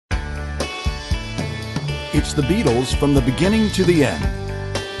It's the Beatles from the beginning to the end.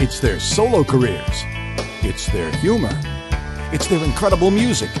 It's their solo careers. It's their humor. It's their incredible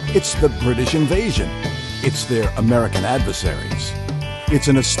music. It's the British invasion. It's their American adversaries. It's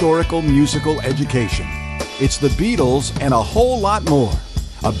an historical musical education. It's the Beatles and a whole lot more.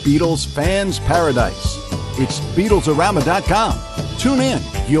 A Beatles fan's paradise. It's BeatlesArama.com. Tune in.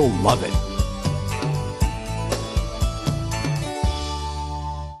 You'll love it.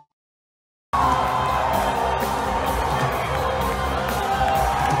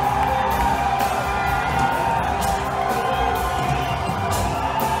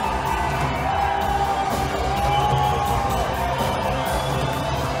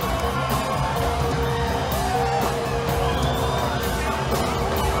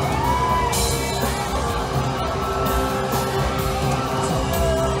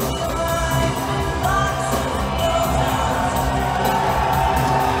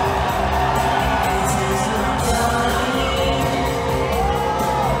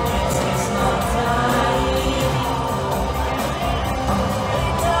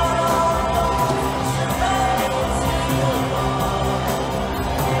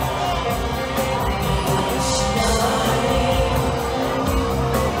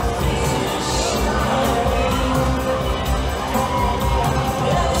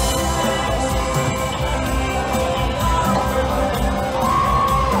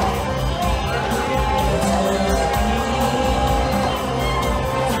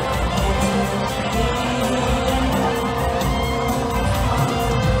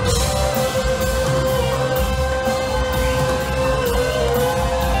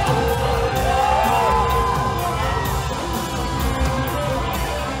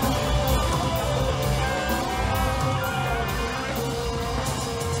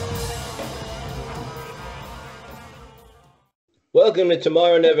 Welcome to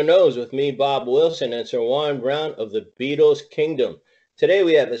Tomorrow Never Knows with me, Bob Wilson, and Sir Warren Brown of the Beatles Kingdom. Today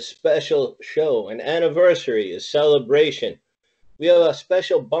we have a special show, an anniversary, a celebration. We have a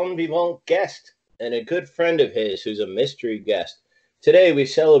special bon vivant guest and a good friend of his who's a mystery guest. Today we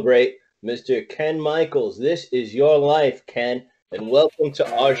celebrate Mr. Ken Michaels. This is your life, Ken, and welcome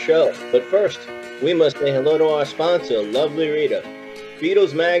to our show. But first, we must say hello to our sponsor, Lovely Rita.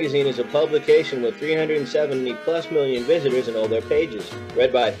 Beatles Magazine is a publication with 370 plus million visitors in all their pages,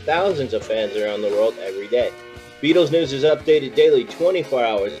 read by thousands of fans around the world every day. Beatles news is updated daily, 24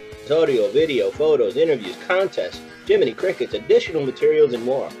 hours, audio, video, photos, interviews, contests, Jiminy Crickets, additional materials, and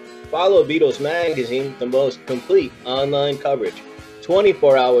more. Follow Beatles Magazine, the most complete online coverage,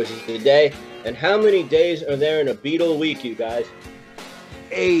 24 hours a day. And how many days are there in a Beatle week, you guys?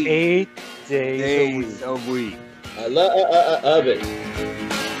 8 days a week. I love it.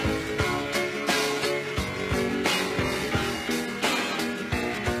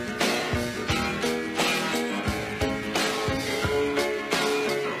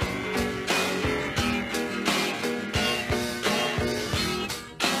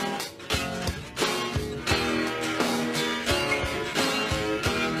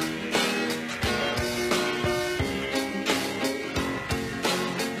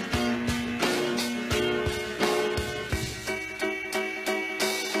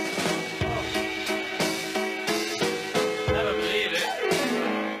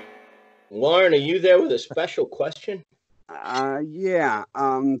 Warren, are you there with a special question? Yeah.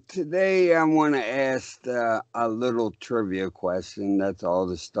 Today I want to ask a little trivia question. That's all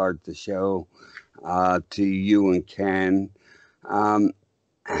to start the show. To you and Ken.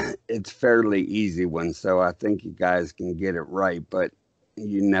 It's fairly easy one, so I think you guys can get it right, but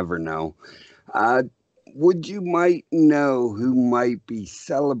you never know. Would you might know who might be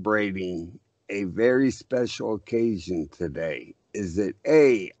celebrating a very special occasion today? Is it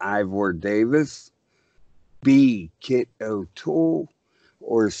A, Ivor Davis, B, Kit O'Toole,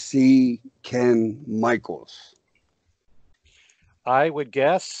 or C, Ken Michaels? I would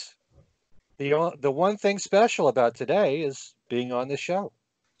guess the one thing special about today is being on the show.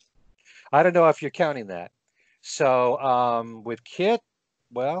 I don't know if you're counting that. So with Kit,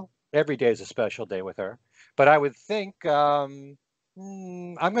 well, every day is a special day with her. But I would think I'm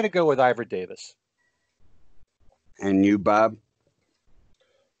going to go with Ivor Davis. And you, Bob?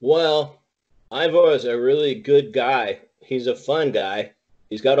 Well, Ivor is a really good guy. He's a fun guy.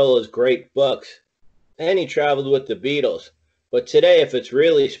 He's got all those great books. And he traveled with the Beatles. But today, if it's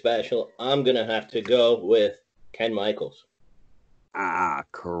really special, I'm going to have to go with Ken Michaels.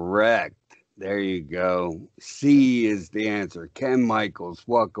 Correct. There you go. C is the answer. Ken Michaels.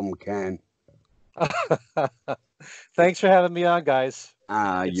 Welcome, Ken. Thanks for having me on, guys.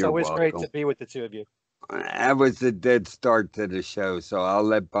 It's You're always welcome. great to be with the two of you. that was a dead start to the show, so I'll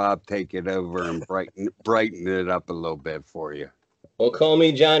let Bob take it over and brighten it up a little bit for you. Well, call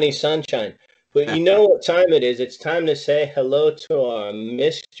me Johnny Sunshine. But you know what time it is? It's time to say hello to our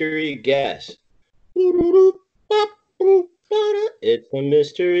mystery guest. It's a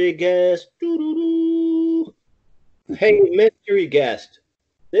mystery guest. Hey, mystery guest.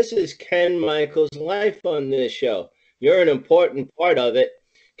 This is Ken Michael's life on this show. You're an important part of it.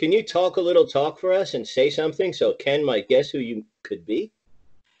 Can you talk a little talk for us and say something so Ken might guess who you could be?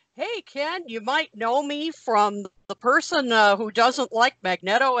 Hey, Ken, you might know me from the person who doesn't like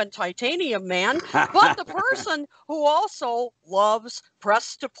Magneto and Titanium Man, but the person who also loves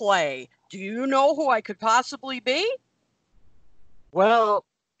Press to Play. Do you know who I could possibly be? Well,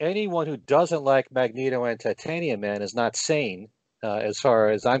 anyone who doesn't like Magneto and Titanium Man is not sane, as far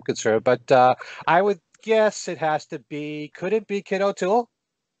as I'm concerned. But I would guess it has to be, could it be Kid O'Toole?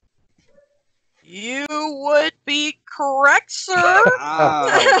 You would be correct, sir.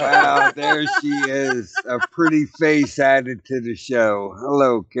 Oh, wow, there she is. A pretty face added to the show.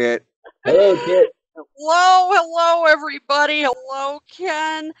 Hello, Kit. Hello, Kit. Hello, everybody. Hello,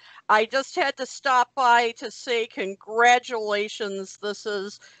 Ken. I just had to stop by to say congratulations. This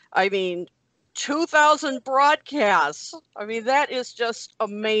is, 2,000 broadcasts. That is just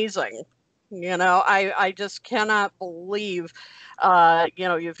amazing. I just cannot believe,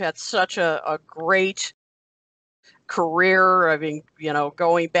 you've had such a great career.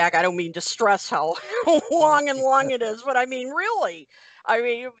 Going back, I don't mean to stress how long it is, but really.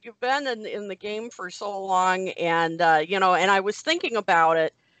 You've been in the game for so long, and and I was thinking about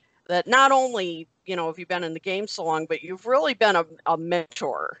it, that not only have you been in the game so long, but you've really been a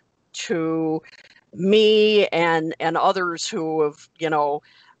mentor to me and others who have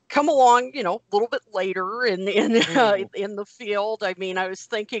come along a little bit later in the field. I was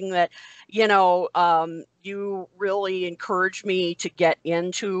thinking that you really encouraged me to get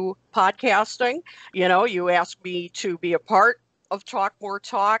into podcasting. You asked me to be a part of Talk More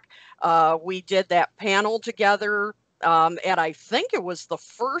Talk. We did that panel together, and I think it was the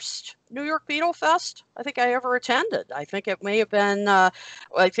first New York Beatle Fest I think I ever attended. I think it may have been, I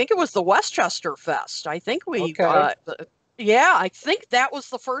think it was the Westchester Fest. I think we, Okay. yeah, I think that was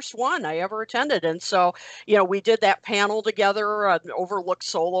the first one I ever attended. And so, we did that panel together, overlooked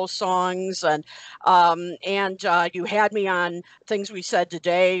solo songs, and you had me on Things We Said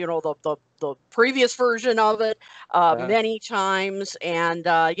Today, the previous version of it, many times. And,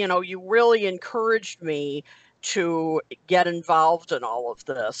 you really encouraged me to get involved in all of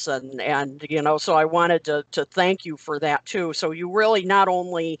this. And so I wanted to thank you for that too. So you really not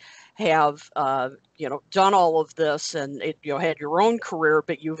only have, done all of this and had your own career,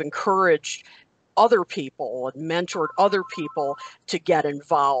 but you've encouraged other people and mentored other people to get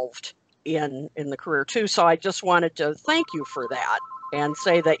involved in the career too. So I just wanted to thank you for that and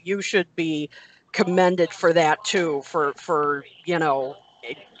say that you should be commended for that too, for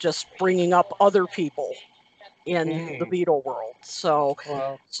just bringing up other people in the Beatle world. So,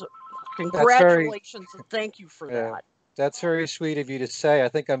 Well, congratulations and thank you for yeah, that. that's very sweet of you to say. I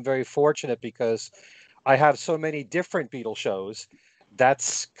think I'm very fortunate because I have so many different Beatle shows.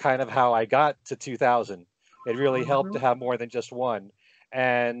 That's kind of how I got to 2000. It really helped to have more than just one.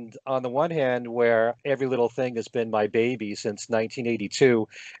 And on the one hand, where Every Little Thing has been my baby since 1982,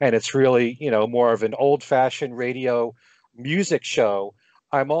 and it's really, more of an old-fashioned radio music show,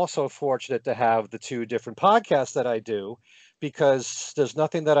 I'm also fortunate to have the two different podcasts that I do, because there's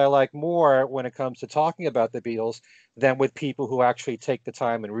nothing that I like more when it comes to talking about the Beatles than with people who actually take the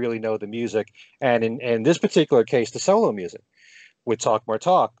time and really know the music. And in this particular case, the solo music with Talk More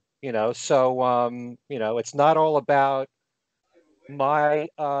Talk, So, it's not all about my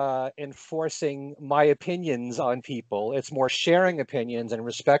enforcing my opinions on people. It's more sharing opinions and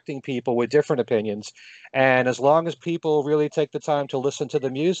respecting people with different opinions. And as long as people really take the time to listen to the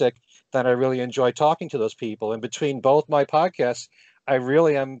music, then I really enjoy talking to those people. And between both my podcasts, I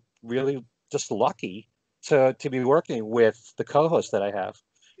really am really just lucky to be working with the co-host that I have.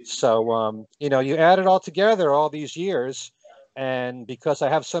 So, you add it all together all these years, and because I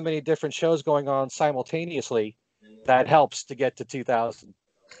have so many different shows going on simultaneously, that helps to get to 2000.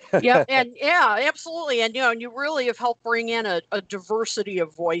 Yep, and yeah, absolutely. And and you really have helped bring in a diversity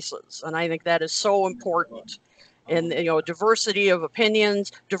of voices, and I think that is so important. And diversity of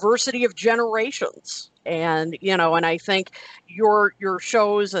opinions, diversity of generations, and and I think your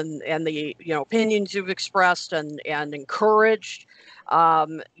shows and the opinions you've expressed and encouraged,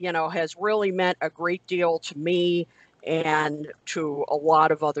 has really meant a great deal to me and to a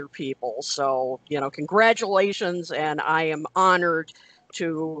lot of other people. So, congratulations. And I am honored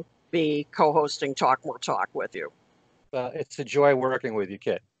to be co-hosting Talk More Talk with you. It's a joy working with you,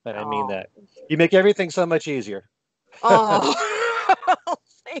 Kit. I mean Oh. that. You make everything so much easier. Oh,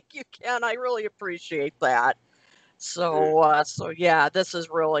 thank you, Ken. I really appreciate that. So, yeah, this is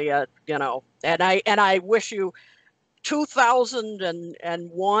really and I wish you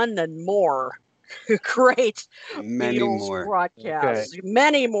 2001 and more great Many Beatles more. broadcasts,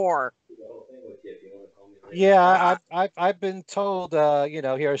 many more. Yeah, I've been told,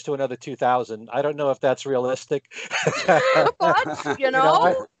 here's to another 2000. I don't know if that's realistic. But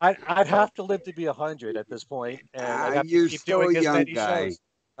I'd have to live to be 100 at this point, and I'd have to You're keep still doing a as young many guy. shows.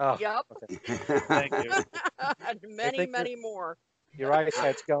 Oh, yep. okay. Thank you. And many more. Your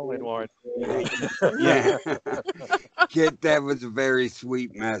eyesight's going, Warren. Yeah. Kit, that was a very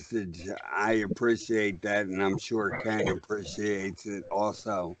sweet message. I appreciate that, and I'm sure Ken appreciates it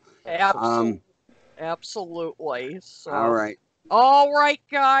also. Absolutely. So, All right. All right,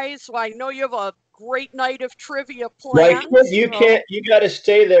 guys. Well, I know you have a great night of trivia Like, planned. you can't. You got to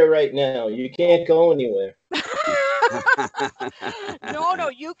stay there right now. You can't go anywhere. No,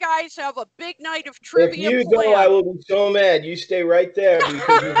 you guys have a big night of If trivia you planned. go, I will be so mad. You stay right there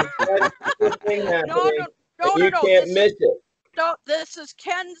because there's a special thing happening. You can't miss it. No, this is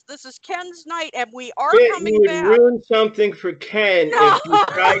Ken's night, and we are Kit, coming you would back. ruin something for Ken if you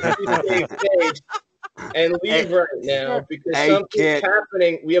tried to save face and leave right now because something's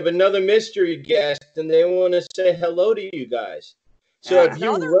happening. We have another mystery guest, and they want to say hello to you guys. So if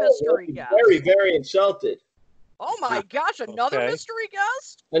you mystery be guest. very, very insulted. Oh my gosh, another mystery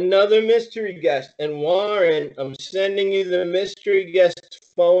guest? Another mystery guest. And Warren, I'm sending you the mystery guest's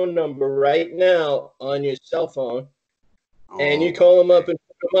phone number right now on your cell phone. And you call him up and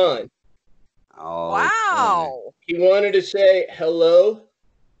put him on. Wow. He wanted to say hello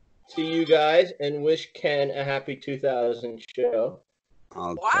to you guys and wish Ken a happy 2000 show.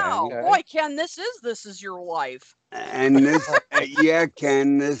 Wow. Boy, Ken, this is your life. And this, yeah,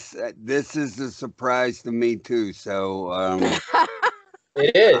 Ken, this is a surprise to me too. So,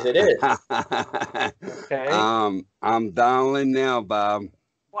 it is. Okay. I'm dialing now, Bob.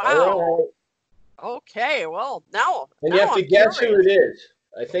 Wow. Okay. Well, now you have to guess who it is.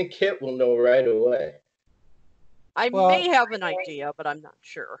 I think Kit will know right away. I may have an idea, but I'm not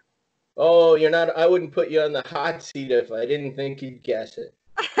sure. Oh, you're not. I wouldn't put you on the hot seat if I didn't think you'd guess it.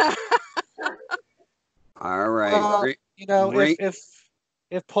 All right. Well,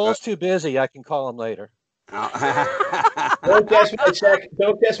 if Paul's too busy, I can call him later. Don't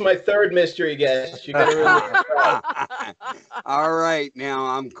guess my third mystery guest. You gotta really. All right, now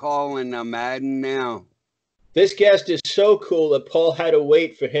I'm calling. I'm adding now. This guest is so cool that Paul had to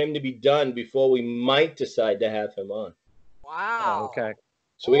wait for him to be done before we might decide to have him on. Wow. Oh, okay.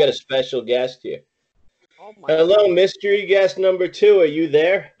 So we got a special guest here. Oh my Hello, God. mystery guest number 2. Are you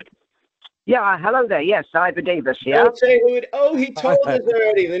there? Yeah, hello there. Yes, Ivor Davis here. Don't say who it. Oh, he told us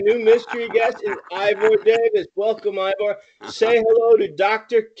already. The new mystery guest is Ivor Davis. Welcome, Ivor. Say hello to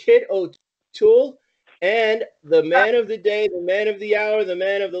Dr. Kit O'Toole and the man of the day, the man of the hour, the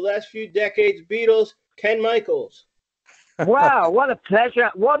man of the last few decades, Beatles, Ken Michaels. Wow, what a pleasure.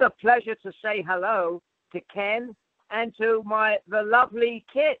 What a pleasure to say hello to Ken and to the lovely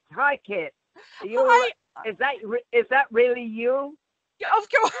Kit. Hi, Kit. Hi. Is that really you? Of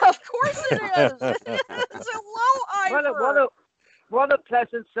course it is. Hello, Ivor. What a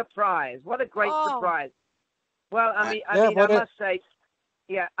pleasant surprise. What a great surprise. Well, I must say,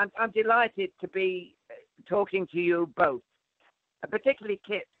 yeah, I'm delighted to be talking to you both, particularly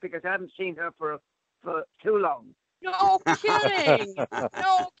Kit, because I haven't seen her for too long. No kidding.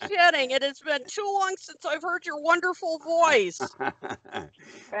 No kidding. It has been too long since I've heard your wonderful voice.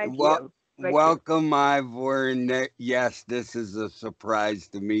 Thank you. Welcome, Ivor. Yes, this is a surprise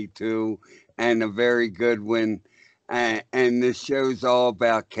to me too, and a very good one. And this show's all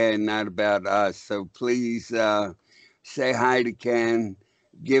about Ken, not about us. So please say hi to Ken.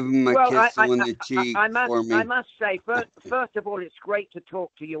 Give him a kiss on the cheek for me. I must say, first of all, it's great to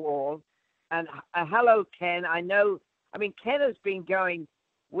talk to you all. And hello, Ken. Ken has been going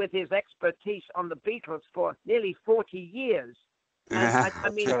with his expertise on the Beatles for nearly 40 years. And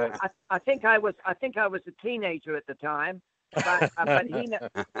I think I was a teenager at the time, but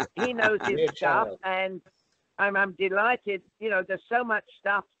he knows his stuff, and I'm delighted. There's so much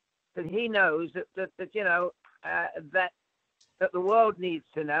stuff that he knows that the world needs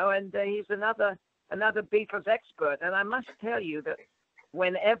to know, and he's another Beatles expert. And I must tell you that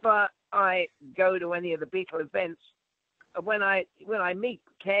whenever I go to any of the Beatles events, when I meet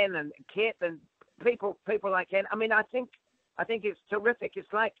Ken and Kit and people like Ken, I think it's terrific.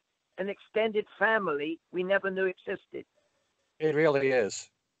 It's like an extended family we never knew existed. It really is.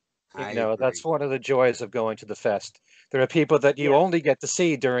 I That's agree. one of the joys of going to the fest. There are people that you Yeah. only get to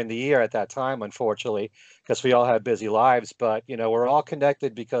see during the year at that time, unfortunately, because we all have busy lives. But, we're all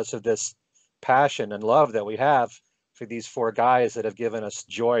connected because of this passion and love that we have for these four guys that have given us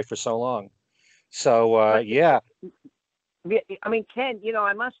joy for so long. So, But yeah. I mean, Ken,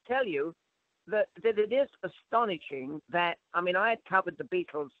 I must tell you that it is astonishing that, I mean, I had covered the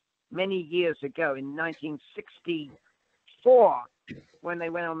Beatles many years ago in 1964 when they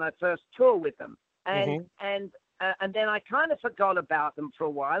went on their first tour with them, and Hmm. and then I kind of forgot about them for a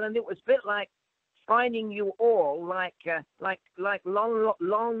while, and it was a bit like finding you all like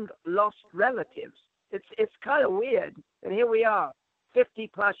long lost relatives. It's kind of weird, and here we are, 50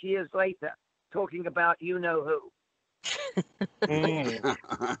 plus years later, talking about you know who. Mm.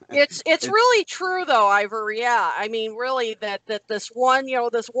 It's It's really true though, Ivor. Yeah, I mean, really that this one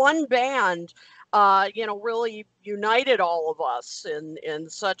band, really united all of us in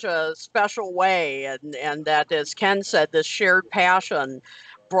such a special way, and that, as Ken said, this shared passion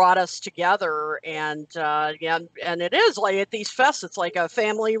brought us together, and yeah, and it is like at these fests, it's like a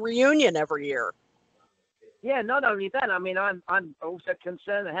family reunion every year. Yeah, not only that, I mean, I'm also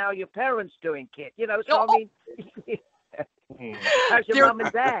concerned how your parents doing, kid. So Oh, I mean, Mm. how's your they're mom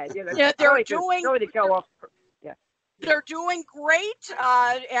and dad? yeah, Sorry to go off. Yeah, they're doing great,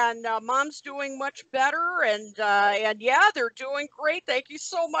 and mom's doing much better, and yeah, they're doing great. Thank you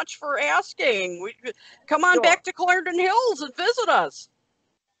so much for asking. Come on sure. back to Clarendon Hills and visit us.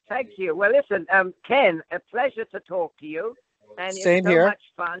 Thank you. Well, listen, Ken, a pleasure to talk to you, and it's Same so here. much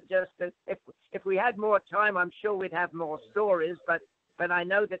fun. Just if we had more time, I'm sure we'd have more stories. But I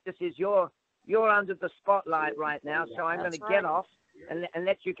know that this is you're under the spotlight right now, so I'm going to That's get right. off and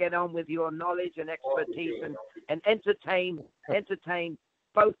let you get on with your knowledge and expertise and entertain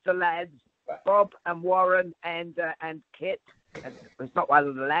both the lads, Bob and Warren and Kit. And it's not one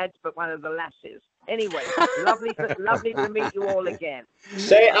of the lads, but one of the lasses. Anyway, lovely to meet you all again.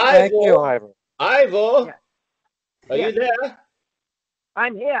 Say, Thank you, Ivor. Ivor. Ivor, Yeah. are Yeah. you there?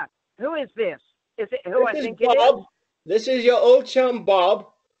 I'm here. Who is this? Is it who I This is think it is? Bob. This is your old chum, Bob.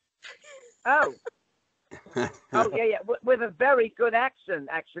 Oh, yeah. With a very good accent,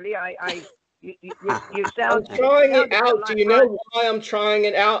 actually. You I'm sound trying it a bit out. Do like you know why I'm trying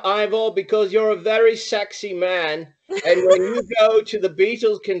it out, Ivor? Because you're a very sexy man. And when you go to the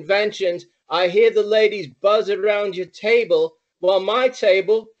Beatles conventions, I hear the ladies buzz around your table while my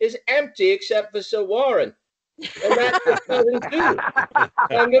table is empty except for Sir Warren. And that just doesn't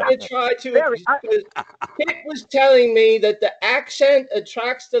do. I'm going to try to, very. because Kit was telling me that the accent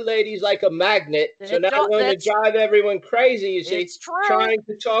attracts the ladies like a magnet. So now I'm going to That's drive everyone crazy, you see, it's true. trying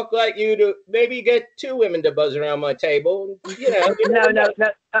to talk like you to maybe get two women to buzz around my table. You No, never know. no.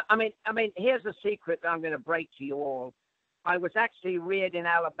 I mean, here's a secret that I'm going to break to you all. I was actually reared in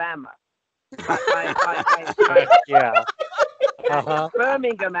Alabama. Yeah. Uh-huh.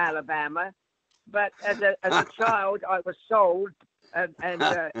 Birmingham, Alabama. But as a child, I was sold and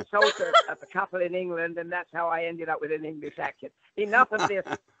sold to a couple in England, and that's how I ended up with an English accent. Enough of this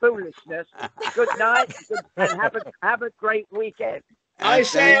foolishness. Good night, and have a great weekend. I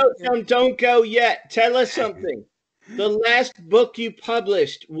say, Thank Oldchum, don't go yet. Tell us something. The last book you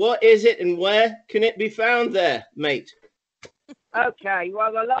published, what is it and where can it be found there, mate? Okay,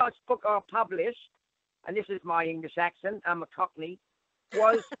 well, the last book I published, and this is my English accent, I'm a Cockney,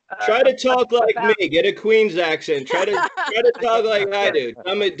 was Try to talk like about. me. Get a Queen's accent. Try to talk like I do.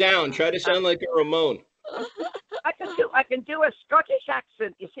 Dumb it down. Try to uh, sound like a Ramon. I can do a Scottish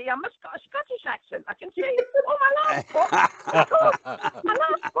accent. You see, I'm a Scottish accent. I can say, oh, my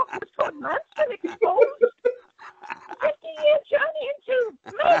last book was called Mansfield Exposed. 50-year journey into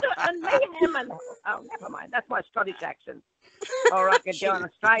murder and mayhem. And oh, never mind. That's my Scottish accent. Or I can do an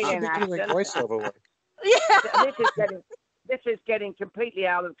Australian Should be doing accent. voiceover work. Yeah. This is getting completely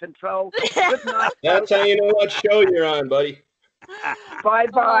out of control. Good night, That's folks. how you know what show you're on, buddy. Bye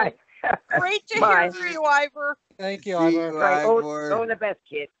bye. Great to Bye. hear you, Ivor. Thank you, See Ivor. you, Great. Ivor. All the best,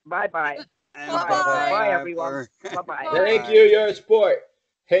 kid. Bye bye. And Bye-bye. Bye, bye-bye, everyone. Ivor. Bye bye. Thank Bye. you. You're a sport.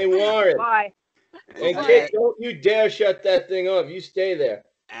 Hey, Warren. Bye. And Bye. Kit, don't you dare shut that thing off. You stay there.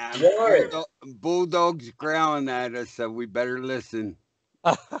 Warren, Bulldog's growling at us, so we better listen.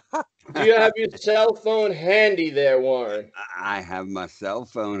 do you have your cell phone handy there, Warren? I have my cell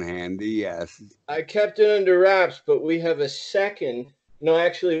phone handy, yes. I kept it under wraps, but we have a second. No,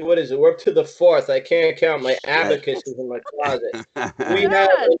 actually, what is it? We're up to the fourth. I can't count. My abacus is in my closet. We have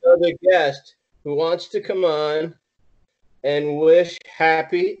Good. another guest who wants to come on and wish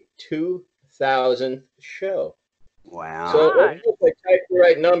happy 2000th show. Wow. So Hi. let's hope I type the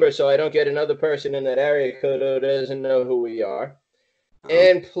right number so I don't get another person in that area code who doesn't know who we are.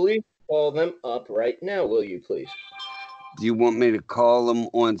 And please call them up right now, will you please? Do you want me to call them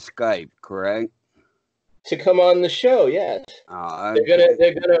on Skype, correct? To come on the show, yes.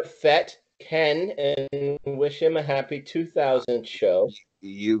 They're gonna fet Ken and wish him a happy 2000 show.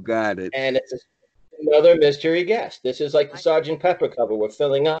 You got it. And it's another mystery guest. This is like the Sergeant Pepper cover. We're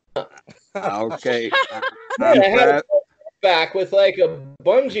filling up. Okay. I had to go back with like a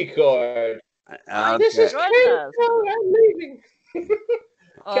bungee cord. This is Ken. Oh, I'm leaving.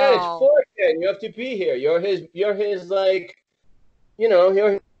 Ken, it's for Ken. You have to be here. You're his like,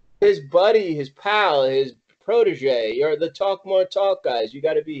 you're his buddy, his pal, his protege. You're the Talk More Talk guys. You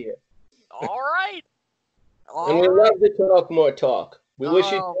got to be here. All right. And we love to talk more talk. We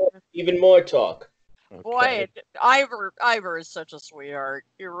wish you even more talk. Boy, Ivor is such a sweetheart.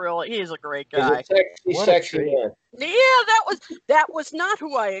 He's a great guy. He's a sexy man. Yeah, that was not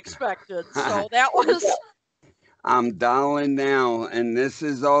who I expected. So that was. I'm dialing now, and this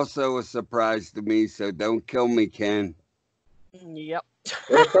is also a surprise to me. So don't kill me, Ken. Yep.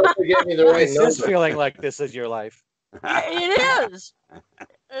 Give me the right this is feeling like this is your life. It is.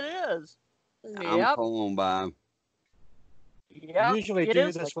 It is. Yep. I'm calling Bob. Yep. Usually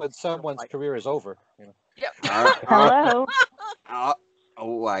do this when someone's career is over. Yep. Hello.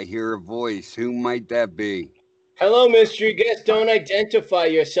 Oh, I hear a voice. Who might that be? Hello, mystery guest. Don't identify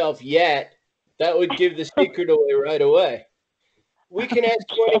yourself yet. That would give the secret away right away. We can ask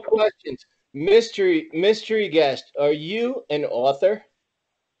 20 questions. Mystery guest, are you an author?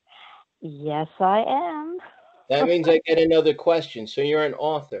 Yes, I am. That means I get another question. So you're an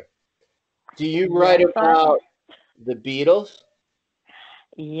author. Do you write about the Beatles?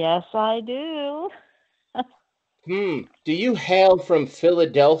 Yes, I do. Do you hail from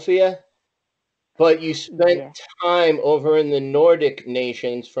Philadelphia? But you spent time over in the Nordic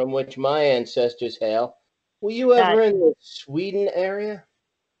nations from which my ancestors hail. Were you ever in the Sweden area?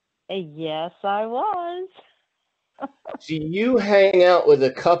 Yes, I was. Do you hang out with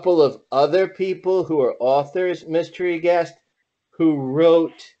a couple of other people who are authors, mystery guest, who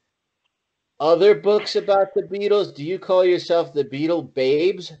wrote other books about the Beatles? Do you call yourself the Beatle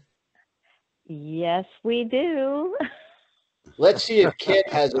Babes? Yes, we do. Let's see if Kit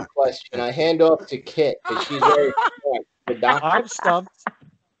has a question. I hand off to Kit because she's very smart. The doctor. I'm stumped.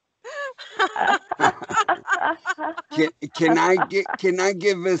 Can I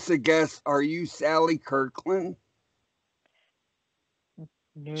give us a guess? Are you Sally Kirkland?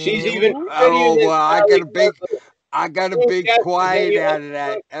 No. She's even. Oh well, I got a big quiet out of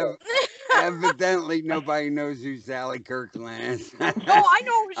that. Evidently, nobody knows who Sally Kirkland is. No, I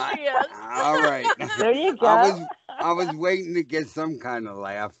know who she is. All right. There you go. I was waiting to get some kind of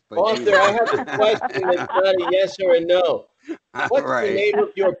laugh. But Author, I have a question that's not a yes or a no. What's the name of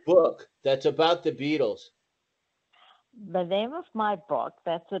your book that's about the Beatles? The name of my book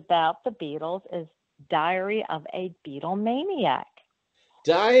that's about the Beatles is Diary of a Beatlemaniac.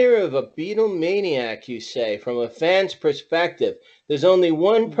 Diary of a Beatlemaniac, you say, from a fan's perspective. There's only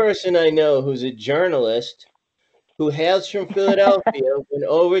one person I know who's a journalist who hails from Philadelphia, went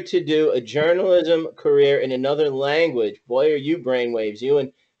over to do a journalism career in another language. Boy, are you brainwaves. You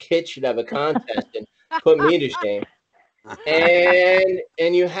and Kit should have a contest and put me to shame.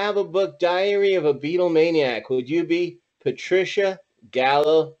 And you have a book, Diary of a Beatlemaniac. Would you be Patricia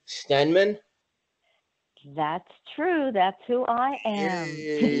Gallo Stenman? That's true. That's who I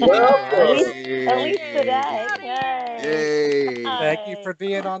am. Welcome. At least today. Yay. Thank you for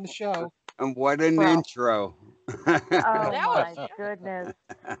being on the show. And what an intro. Oh my goodness.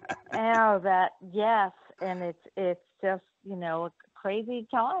 Yes. And it's just, a crazy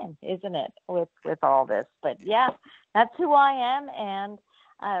time, isn't it, with all this. But yeah, that's who I am, and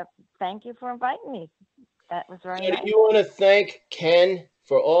thank you for inviting me. That was very nice. You want to thank Ken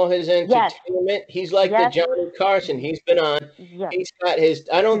for all his entertainment. Yes. He's like the Johnny Carson. He's been on. Yes. He's got his.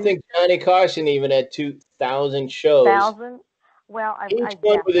 I don't think Johnny Carson even had 2,000 shows. 1,000. Well, each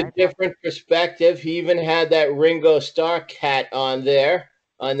one with a different perspective. He even had that Ringo Starr cat on there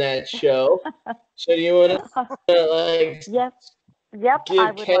on that show. So you want to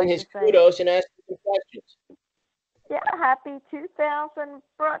give Ken his kudos and ask him some questions. Yeah, happy 2000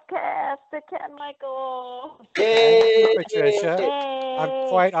 broadcast to Ken Michael. Hey, Patricia. Hey. I'm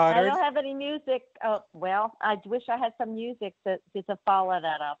quite honored. I don't have any music. Oh, well, I wish I had some music to follow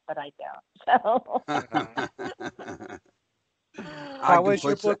that up, but I don't. So. How was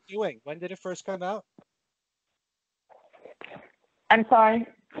your book doing? When did it first come out? I'm sorry?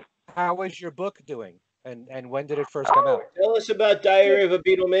 How was your book doing? And when did it first come out? Tell us about Diary of a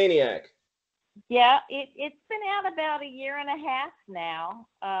Beatlemaniac. Yeah, it's been out about a year and a half now.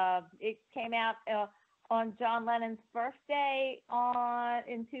 It came out on John Lennon's birthday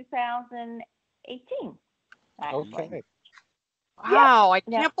in 2018. Actually. Okay. Wow, I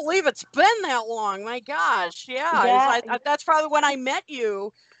Yeah. can't believe it's been that long. My gosh, yeah. Yeah. That's probably when I met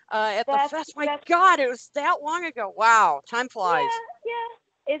you at the That's fest. My that's God, it was that long ago. Wow, time flies.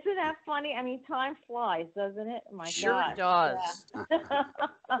 yeah. Isn't that funny? I mean, time flies, doesn't it? Oh my Sure God. does. Yeah.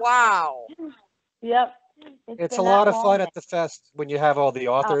 Wow. Yep. It's a Been lot that of long. fun at the fest when you have all the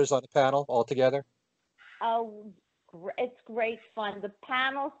Oh, authors on the panel all together. oh, it's great fun. The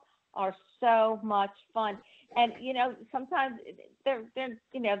panels are so much fun, and sometimes they're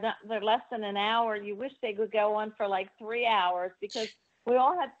less than an hour. You wish they could go on for like 3 hours because we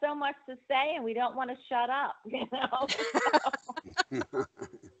all have so much to say and we don't want to shut up.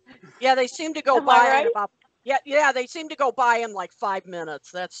 Yeah, they seem to go Am I by in right? about they seem to go by in like 5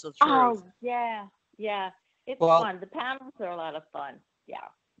 minutes. That's the truth. Oh yeah, yeah. It's Well, fun. The panels are a lot of fun. Yeah.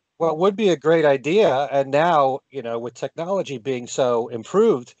 Well, it would be a great idea. And now, with technology being so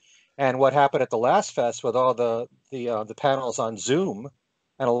improved, and what happened at the last fest with all the panels on Zoom,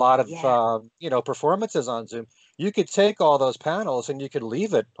 and a lot of Yeah. performances on Zoom, you could take all those panels and you could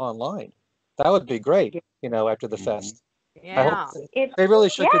leave it online. That would be great. Yeah. After the Mhm. fest. I hope Yeah. It's they really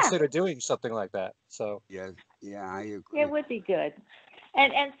should yeah. consider doing something like that. So. Yes, yeah, I It agree. would be good.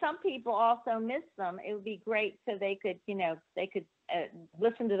 And some people also miss them. It would be great so they could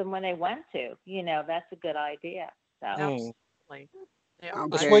listen to them when they went to. That's a good idea. So Mm. Absolutely. Yeah, I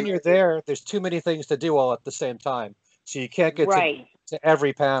Just when Okay, you're agree. there, there's too many things to do all at the same time, so you can't get right. to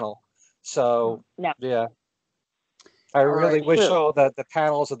every panel. So No, yeah. I All really right. wish true. all the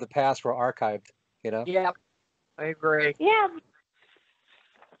panels of the past were archived, you know? Yep, I agree. Yeah.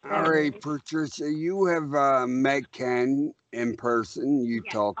 all So right, Patricia, you have met Ken in person. You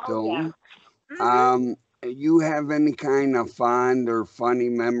yeah. talked Oh to yeah. him. Hmm. Um, you have any kind of fond or funny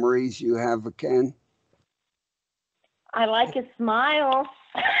memories you have of Ken? I like his smile.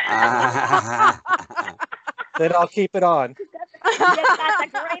 Then I'll keep it on. You've got the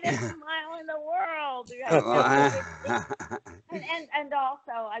greatest smile in the world. You have and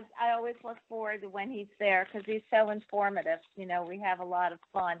also I always look forward to when he's there because he's so informative. We have a lot of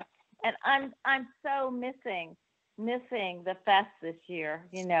fun, and I'm so missing the fest this year.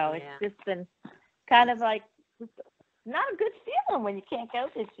 Yeah. It's just been kind of like not a good feeling when you can't go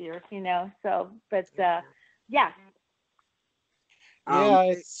this year. So but yeah, um,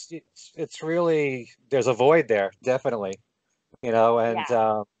 Yeah, it's really there's a void there, definitely, and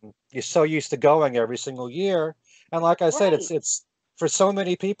yeah, you're so used to going every single year. And like I said, right, it's for so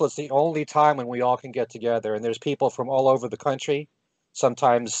many people, it's the only time when we all can get together. And there's people from all over the country,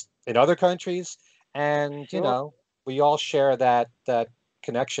 sometimes in other countries, and sure. we all share that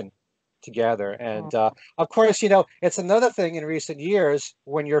connection together. Mm. And of course, it's another thing in recent years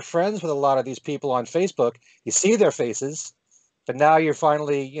when you're friends with a lot of these people on Facebook, you see their faces, but now you're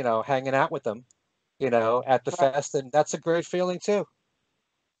finally, hanging out with them, at the Right. fest, and that's a great feeling too.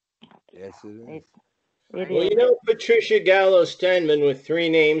 yes, it is. It I it Well, is. agree. Patricia Gallo Stenman with three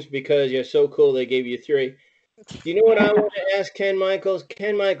names because you're so cool they gave you three. Do you know what I want to ask Ken Michaels?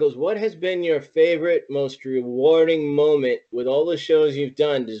 Ken Michaels, what has been your favorite, most rewarding moment with all the shows you've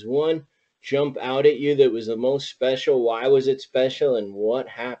done? Does one jump out at you that was the most special? Why was it special and what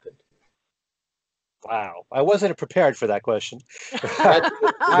happened? Wow, I wasn't prepared for that question. That's,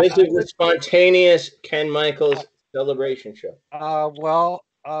 I, this is the spontaneous Ken Michaels celebration show. well,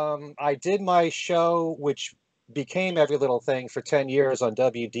 I did my show, which became Every Little Thing for 10 years on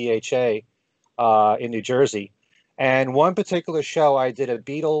WDHA in New Jersey. And one particular show, I did a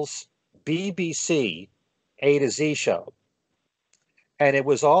Beatles BBC A to Z show. And it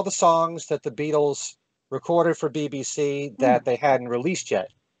was all the songs that the Beatles recorded for BBC that they hadn't released yet.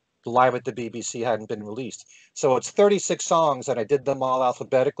 Live at the BBC hadn't been released. So it's 36 songs, and I did them all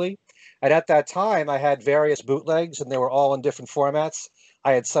alphabetically. And at that time, I had various bootlegs, and they were all in different formats.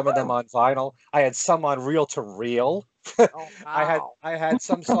 I had some of them on vinyl. I had some on reel to reel. Oh I had wow. I had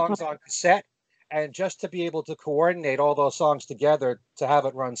some songs on cassette, and just to be able to coordinate all those songs together to have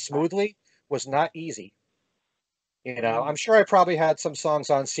it run smoothly was not easy. I'm sure I probably had some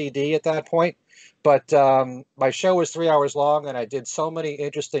songs on CD at that point, but my show was 3 hours long, and I did so many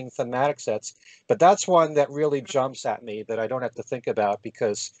interesting thematic sets. But that's one that really jumps at me that I don't have to think about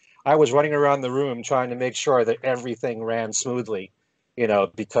because I was running around the room trying to make sure that everything ran smoothly.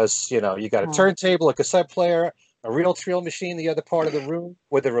 Because you got a turntable, a cassette player, a reel-to-reel machine in the other part of the room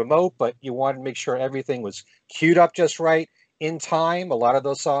with a remote, but you wanted to make sure everything was queued up just right in time. A lot of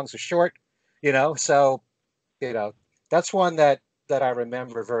those songs are short, so you know, that's one that I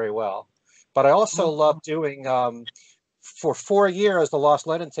remember very well. But I also love doing for 4 years, the Lost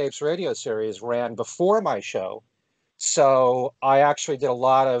Lennon Tapes radio series ran before my show. So I actually did a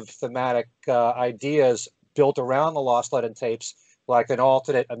lot of thematic ideas built around the Lost Lennon Tapes, like an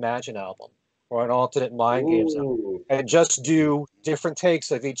alternate Imagine album or an alternate Mind Games album, Ooh. and just do different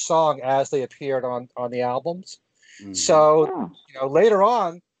takes of each song as they appeared on the albums. So, later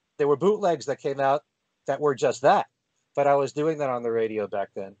on, there were bootlegs that came out that were just that. But I was doing that on the radio back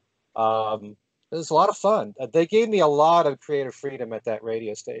then. It was a lot of fun. They gave me a lot of creative freedom at that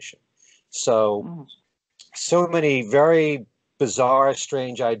radio station. So many very bizarre,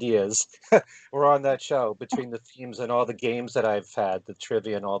 strange ideas were on that show between the themes and all the games that I've had, the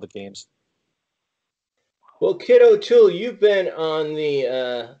trivia and all the games. Well, Kid O'Toole, you've been on the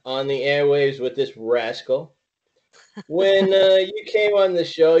airwaves with this rascal. When you came on the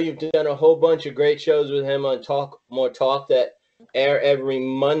show, you've done a whole bunch of great shows with him on Talk More Talk that air every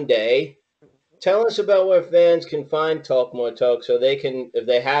Monday. Tell us about where fans can find Talk More Talk so they can, if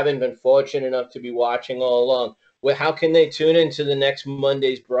they haven't been fortunate enough to be watching all along, how can they tune into the next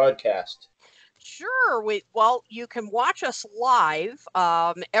Monday's broadcast? Sure. Well, you can watch us live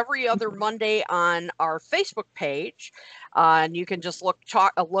every other Monday on our Facebook page. And you can just look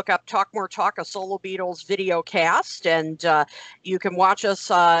up Talk More Talk, a Solo Beatles video cast. And you can watch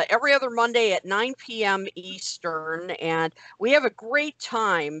us every other Monday at 9 p.m. Eastern. And we have a great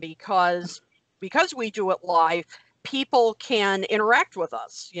time because we do it live. People can interact with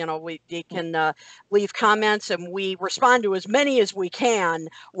us. They can leave comments, and we respond to as many as we can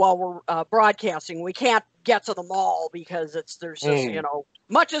while we're broadcasting. We can't get to them all because there's just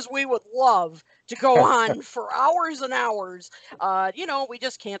much as we would love to go on for hours and hours, we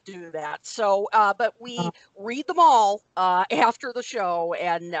just can't do that. So, but we read them all after the show,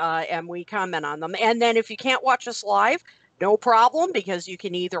 and we comment on them. And then if you can't watch us live, no problem, because you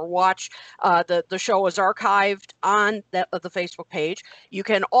can either watch the show is archived on the Facebook page. You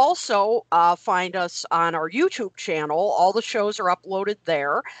can also find us on our YouTube channel. All the shows are uploaded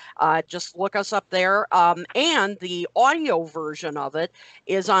there. Just look us up there. And the audio version of it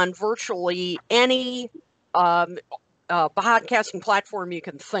is on virtually any podcasting platform you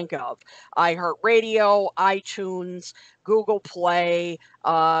can think of. iHeartRadio, iTunes, Google Play,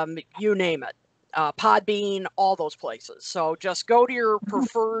 you name it. Podbean, all those places. So just go to your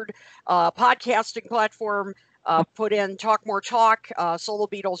preferred podcasting platform, put in Talk More Talk, Solo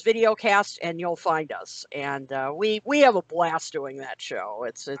Beatles videocast, and you'll find us. And we have a blast doing that show.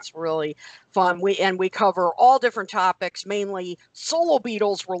 It's really fun. We cover all different topics, mainly Solo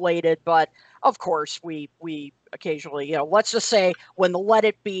Beatles related, but of course we occasionally, let's just say when the Let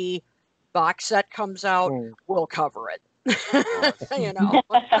It Be box set comes out, we'll cover it. Now,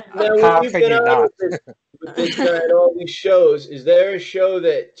 we've been on with this guy at all these shows. Is there a show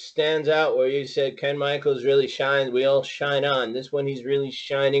that stands out where you said Ken Michaels really shines? We all shine on. This one, he's really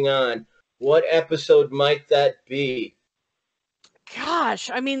shining on. What episode might that be? Gosh,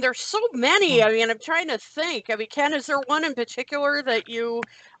 there's so many. I'm trying to think. Ken, is there one in particular that you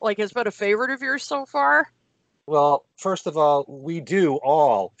has been a favorite of yours so far? Well, first of all, we do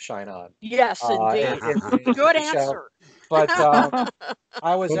all shine on. Yes, indeed. Good answer. But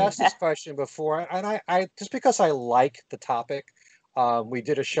I was asked this question before, and I just because I like the topic, we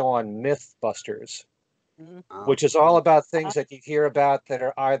did a show on Mythbusters, which is all about things that you hear about that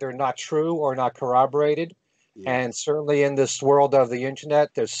are either not true or not corroborated. Yeah. And certainly in this world of the internet,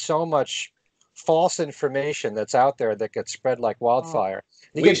 there's so much false information that's out there that gets spread like wildfire.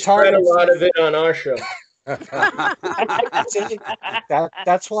 We spread a lot of it on our show. See,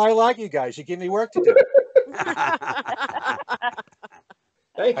 that's why I like you guys. You give me work to do.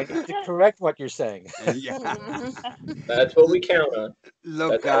 I need to correct what you're saying. Yeah. That's what we count on.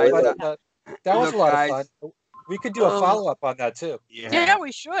 Look, guys, that was a lot of fun. We could do a follow-up on that too. Yeah,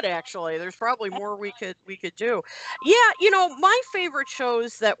 we should actually. There's probably more we could do. Yeah, my favorite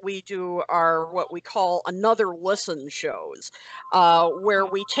shows that we do are what we call another listen shows, where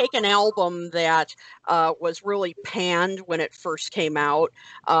we take an album that was really panned when it first came out,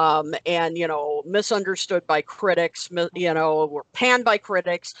 and misunderstood by critics. Were panned by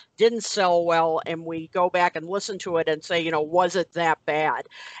critics, didn't sell well, and we go back and listen to it and say, was it that bad?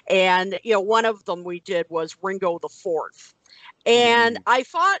 And one of them we did was Ringo the Fourth. And I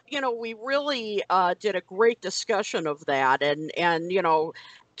thought, we really did a great discussion of that. And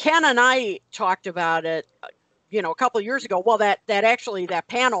Ken and I talked about it, a couple of years ago. Well, that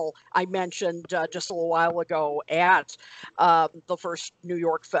panel I mentioned just a little while ago at the first New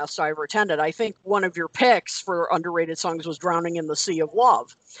York Fest I ever attended. I think one of your picks for underrated songs was Drowning in the Sea of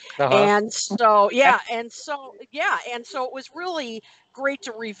Love. And so, and so it was really great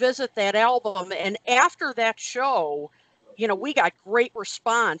to revisit that album. And after that show, we got great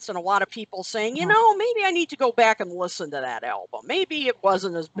response and a lot of people saying, maybe I need to go back and listen to that album. Maybe it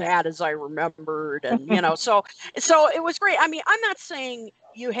wasn't as bad as I remembered. And, so it was great. I mean, I'm not saying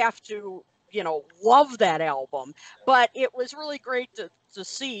you have to, love that album, but it was really great to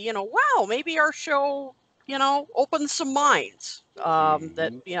see, wow, maybe our show, opened some minds,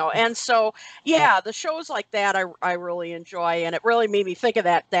 that, and so, yeah, the shows like that, I really enjoy, and it really made me think of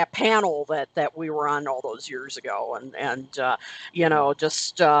that panel that we were on all those years ago, and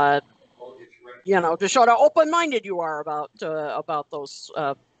just, to show how open-minded you are about those,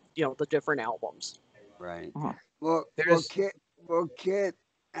 the different albums. Right. Uh-huh. Well, There's Kit,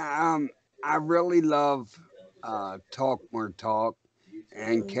 I really love Talk More Talk,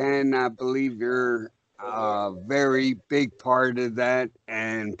 and Ken, I believe you're a very big part of that,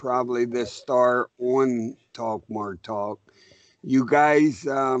 and probably the star on Talk More Talk. You guys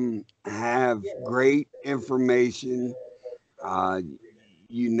have great information. Uh,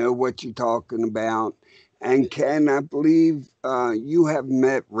 you know what you're talking about. And Ken, I believe you have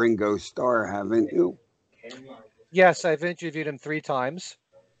met Ringo Starr, haven't you? Yes, I've interviewed him 3 times.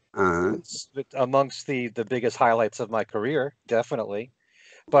 Uh-huh. It's amongst the biggest highlights of my career, definitely.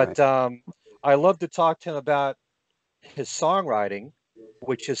 Right. But I love to talk to him about his songwriting,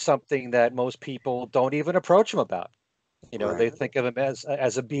 which is something that most people don't even approach him about. They Right. think of him as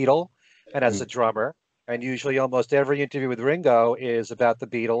a Beatle and as a drummer, and usually almost every interview with Ringo is about the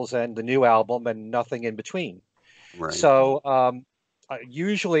Beatles and the new album and nothing in between. Right. So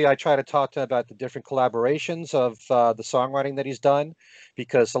usually I try to talk to him about the different collaborations of the songwriting that he's done,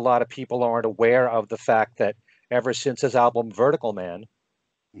 because a lot of people aren't aware of the fact that ever since his album Vertical Man,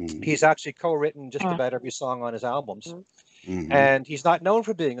 he's actually co-written just about every song on his albums. Mm-hmm. And he's not known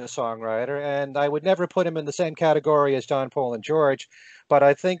for being a songwriter, and I would never put him in the same category as John, Paul, and George, but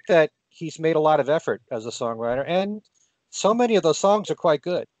I think that he's made a lot of effort as a songwriter, and so many of those songs are quite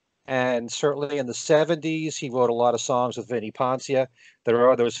good. And certainly in the 70s, he wrote a lot of songs with Vinnie Poncia. There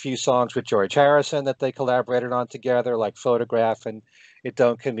are those few songs with George Harrison that they collaborated on together, like Photograph and It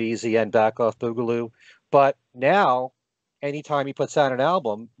Don't Come Easy and Back Off Boogaloo. But now, anytime he puts out an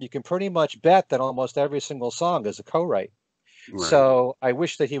album, you can pretty much bet that almost every single song is a co-write. Right. So I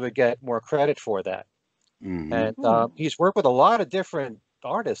wish that he would get more credit for that. Mm-hmm. And he's worked with a lot of different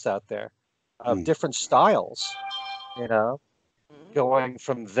artists out there of different styles, going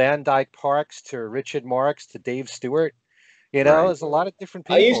from Van Dyke Parks to Richard Marx to Dave Stewart. Right. There's a lot of different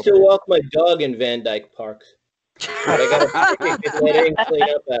I people. used to walk my dog in Van Dyke Park. But I got to let in clean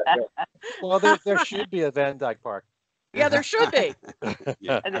up after. Well, there should be a Van Dyke Park. Yeah, there should be.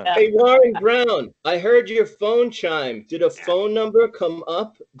 Hey, Warren Brown, I heard your phone chime. Did a phone number come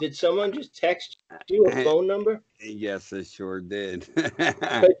up? Did someone just text you a phone number? Yes, I sure did.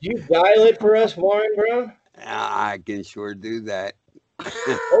 Could you dial it for us, Warren Brown? I can sure do that.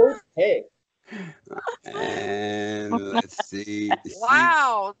 Okay. And let's see.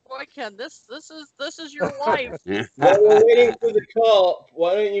 Wow, boy, Ken, this is your life. While we're waiting for the call,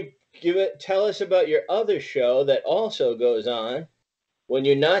 why don't you tell us about your other show that also goes on when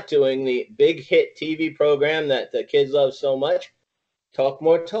you're not doing the big hit TV program that the kids love so much, Talk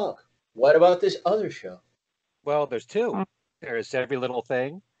More Talk. What about this other show? Well, there's two. There's Every Little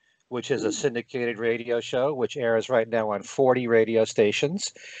Thing, which is a syndicated radio show, which airs right now on 40 radio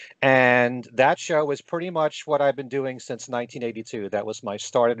stations. And that show is pretty much what I've been doing since 1982. That was my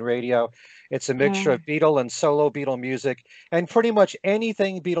start in radio. It's a mixture of Beatle and solo Beatle music, and pretty much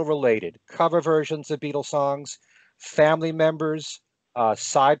anything Beatle related. Cover versions of Beatle songs, family members,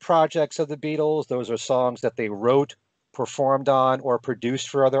 side projects of the Beatles. Those are songs that they wrote, performed on, or produced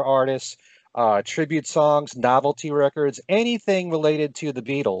for other artists. Tribute songs, novelty records, anything related to the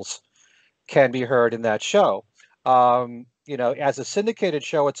Beatles can be heard in that show. As a syndicated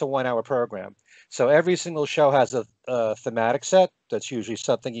show, it's a 1 hour program. So every single show has a thematic set that's usually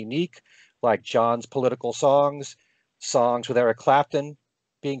something unique, like John's political songs, songs with Eric Clapton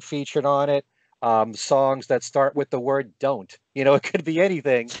being featured on it, songs that start with the word don't. It could be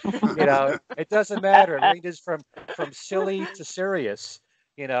anything. It doesn't matter. It ranges from silly to serious.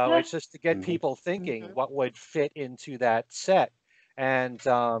 It's just to get people thinking what would fit into that set. And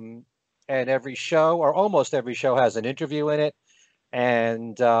every show, or almost every show, has an interview in it.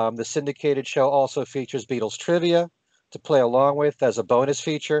 And the syndicated show also features Beatles trivia to play along with as a bonus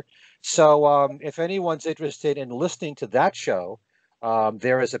feature. So if anyone's interested in listening to that show,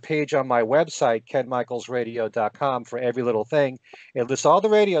 there is a page on my website, kenmichaelsradio.com, for Every Little Thing. It lists all the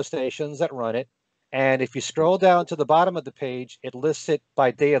radio stations that run it. And if you scroll down to the bottom of the page, it lists it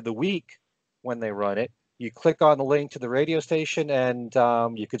by day of the week when they run it. You click on the link to the radio station, and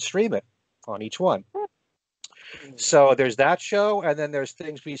you could stream it on each one. So there's that show, and then there's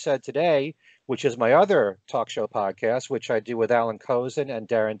Things We Said Today, which is my other talk show podcast, which I do with Alan Kozin and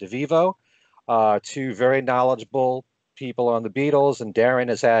Darren DeVivo, two very knowledgeable people on the Beatles. And Darren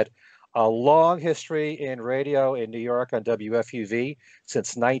has had a long history in radio in New York on WFUV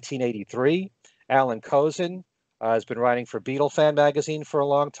since 1983. Alan Kozin has been writing for Beatle Fan magazine for a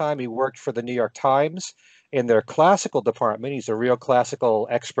long time. He worked for the New York Times in their classical department. He's a real classical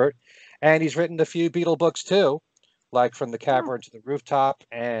expert. And he's written a few Beatle books too, like From the Cavern to the Rooftop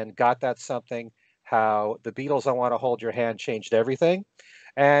and Got That Something, how the Beatles' I Want to Hold Your Hand changed everything.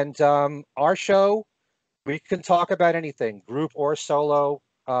 And our show, we can talk about anything, group or solo,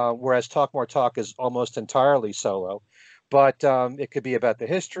 whereas Talk More Talk is almost entirely solo. But it could be about the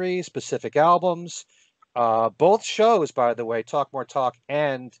history, specific albums. Both shows, by the way, Talk More Talk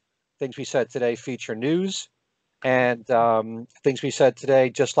and Things We Said Today, feature news. And Things We Said Today,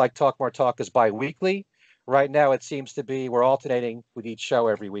 just like Talk More Talk, is bi-weekly. Right now, it seems to be we're alternating with each show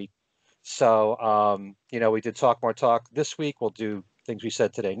every week. So, we did Talk More Talk this week. We'll do Things We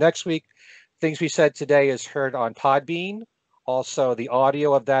Said Today next week. Things We Said Today is heard on Podbean. Also, the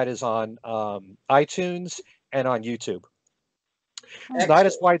audio of that is on iTunes and on YouTube. It's not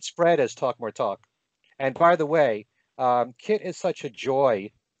as widespread as Talk More Talk. And by the way, Kit is such a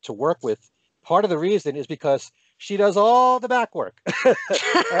joy to work with. Part of the reason is because she does all the back work.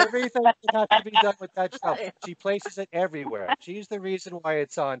 Everything that has to be done with that show. She places it everywhere. She's the reason why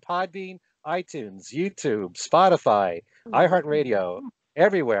it's on Podbean, iTunes, YouTube, Spotify, iHeartRadio,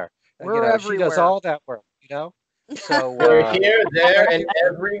 everywhere. We're everywhere. She does all that work, So we're here, there, and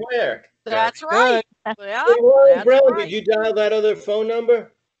everywhere. That's right. Yeah, hey, Brown, right. Did you dial that other phone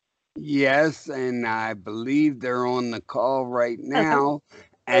number? Yes, and I believe they're on the call right now.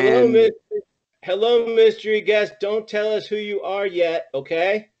 Hello, mystery guest. Don't tell us who you are yet,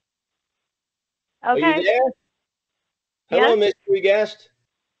 okay? Are you there? Hello, mystery guest.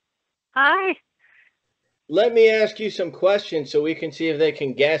 Hi. Let me ask you some questions so we can see if they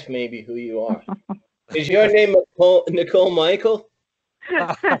can guess maybe who you are. Is your name Nicole Michael?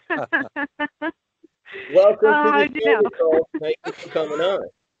 Welcome to the show, Nicole. Thank you for coming on.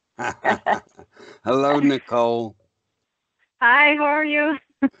 Hello, Nicole. Hi, how are you?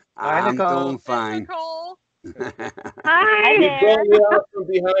 I'm doing fine. Nicole. Hi. You brought me out from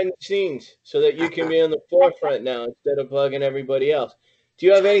behind the scenes so that you can be on the forefront now instead of bugging everybody else. Do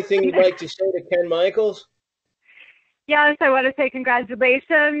you have anything you'd like to say to Ken Michaels? Yes, I want to say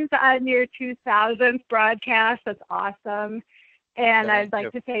congratulations on your 2000th broadcast. That's awesome. And I'd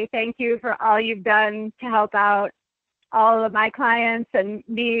like to say thank you for all you've done to help out all of my clients and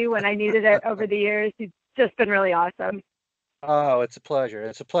me when I needed it over the years. You've just been really awesome. Oh, it's a pleasure.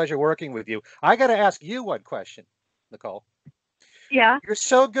 It's a pleasure working with you. I got to ask you one question, Nicole. Yeah. You're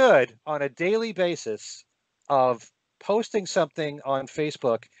so good on a daily basis of posting something on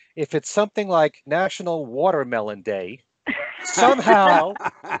Facebook. If it's something like National Watermelon Day, somehow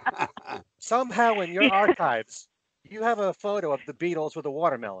in your archives, you have a photo of the Beatles with a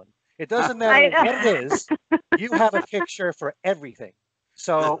watermelon. It doesn't matter what it is. You have a picture for everything.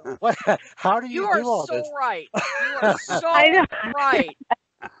 So how do you do all this? Right. You are so right.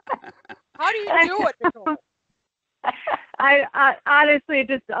 How do you do it, Nicole? I honestly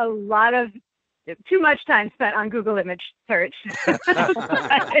just a lot of too much time spent on Google image search.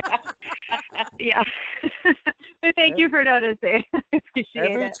 Yeah. But thank you for noticing. I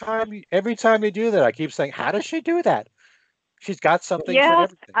appreciate it. Every time you do that, I keep saying, how does she do that? She's got something for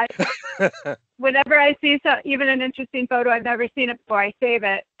everything. Whenever I see even an interesting photo, I've never seen it before, I save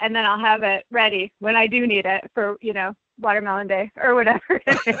it, and then I'll have it ready when I do need it for, Watermelon Day or whatever it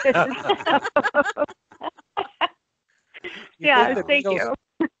is. Yeah, thank you.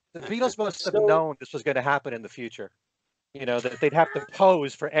 The Beatles must have known this was going to happen in the future. That they'd have to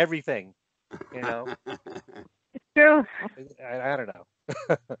pose for everything. It's true. I don't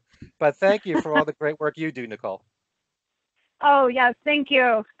know. But thank you for all the great work you do, Nicole. Oh, yes, thank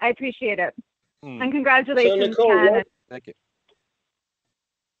you. I appreciate it. And congratulations, so, Nicole, Ken. Thank you.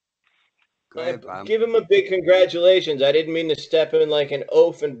 Go ahead, Bob. Give him a big congratulations. I didn't mean to step in like an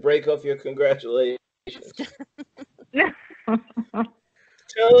oaf and break off your congratulations.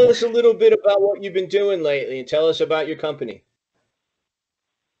 Tell us a little bit about what you've been doing lately and tell us about your company.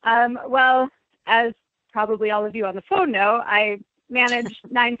 Well, as probably all of you on the phone know, I manage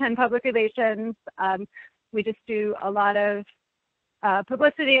 910 Public Relations. We just do a lot of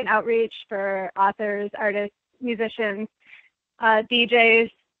publicity and outreach for authors, artists, musicians,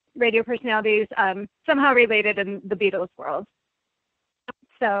 DJs, radio personalities, somehow related in the Beatles world.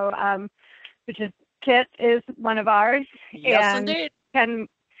 So, which is Kit is one of ours. Yes, and indeed.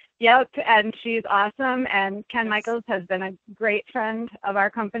 Yep, and she's awesome. And Ken Michaels has been a great friend of our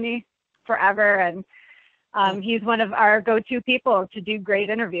company forever, and he's one of our go-to people to do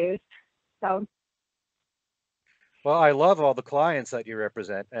great interviews. So. Well, I love all the clients that you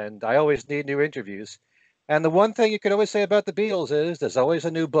represent, and I always need new interviews. And the one thing you can always say about the Beatles is there's always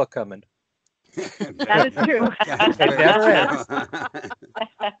a new book coming. That is true. That's It never ends.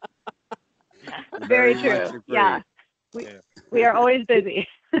 Very much true. agree. Yeah. We are always busy.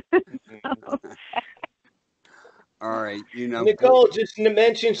 All right, Nicole, just to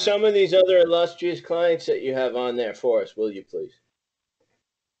mention some of these other illustrious clients that you have on there for us, will you please?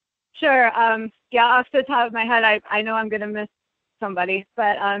 Sure. Yeah, off the top of my head, I know I'm going to miss somebody,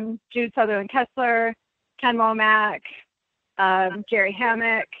 but Jude Sutherland Kessler, Ken Womack, Jerry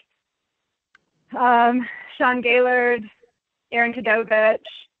Hammock, Sean Gaylord, Aaron Kadovich.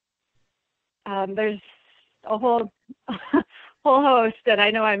 There's a whole host, and I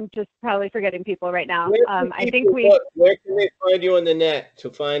know I'm just probably forgetting people right now. I think where can they find you on the net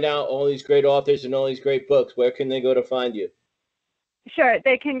to find out all these great authors and all these great books? Where can they go to find you? Sure,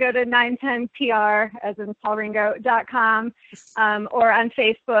 they can go to 910PR, as in paulringo.com, or on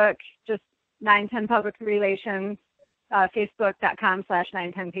Facebook, just 910 Public Relations,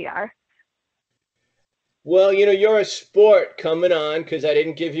 facebook.com/910PR. Well, you're a sport coming on because I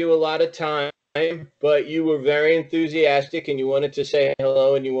didn't give you a lot of time, but you were very enthusiastic and you wanted to say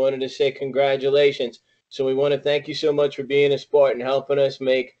hello and you wanted to say congratulations. So we want to thank you so much for being a sport and helping us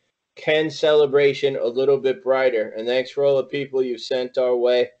make Ken's celebration a little bit brighter. And thanks for all the people you've sent our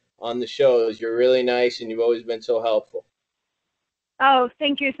way on the shows. You're really nice and you've always been so helpful. Oh,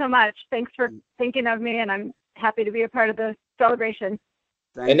 thank you so much. Thanks for thinking of me, and I'm happy to be a part of the celebration.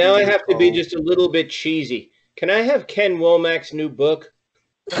 And now I have to be just a little bit cheesy. Can I have Ken Womack's new book?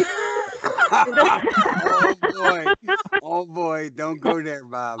 Oh boy, don't go there,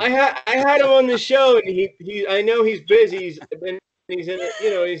 Bob. I had him on the show, and he I know he's busy. He's in he's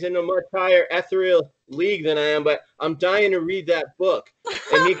in a much higher ethereal league than I am, but I'm dying to read that book,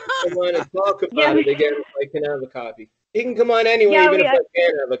 and he can come on and talk about it again if I can have a copy. He can come on anyway, even if I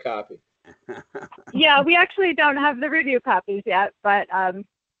can't have a copy. Yeah, we actually don't have the review copies yet, but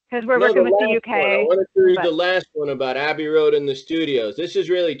because we're working with the UK. I wanted to read the last one about Abbey Road in the studios. This is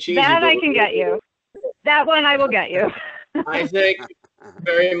really cheesy. That I can get you. That one I will get you. I thank you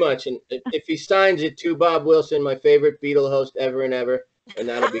very much. And if he signs it to Bob Wilson, my favorite Beatle host ever and ever, and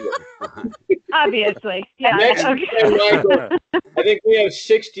that'll be good. Obviously. Yeah. Next, Okay. Michael, I think we have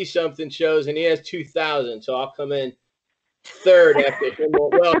 60-something shows, and he has 2,000, so I'll come in third after him.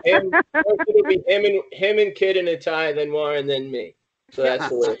 Well, it'll be him and Kid in a tie, then Warren, then me. So that's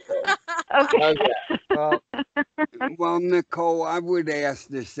the way it goes. Okay. Well, Nicole, I would ask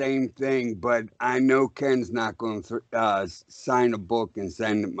the same thing, but I know Ken's not going to sign a book and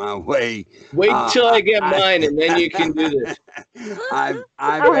send it my way. Wait till I get mine, and then you can do this. I've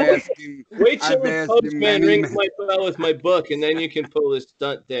asked him. Wait till the postman rings my bell with my book, and then you can pull this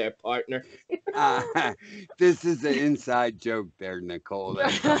stunt there, partner. This is an inside joke there, Nicole.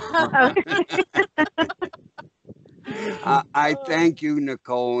 I thank you,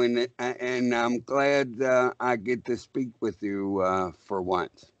 Nicole, and I'm glad I get to speak with you for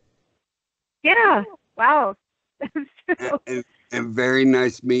once. Yeah. Wow. And very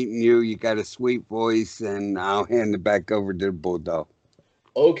nice meeting you. You got a sweet voice, and I'll hand it back over to the Bulldog.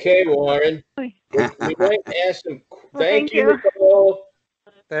 Okay, Warren. We might ask him. Thank you, Nicole.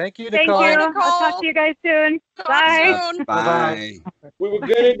 Thank you, Thank Nicole. you. I'll talk to you guys soon. Bye. Bye. We were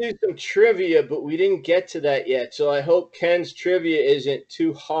going to do some trivia, but we didn't get to that yet. So I hope Ken's trivia isn't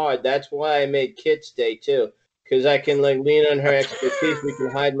too hard. That's why I made Kit stay, too, because I can lean on her expertise. We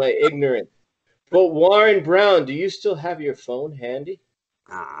can hide my ignorance. But Warren Brown, do you still have your phone handy?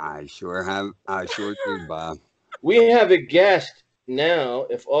 I sure do, Bob. We have a guest now.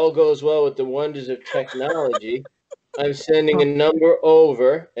 If all goes well with the wonders of technology, I'm sending a number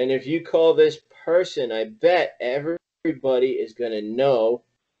over, and if you call this person, I bet everybody is going to know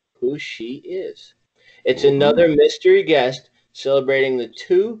who she is. It's another mystery guest celebrating the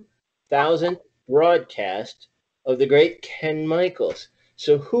 2000th broadcast of the great Ken Michaels.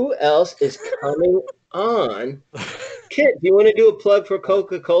 So who else is coming on? Kit, do you want to do a plug for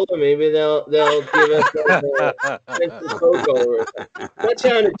Coca-Cola? Maybe they'll give us send some Coke over. That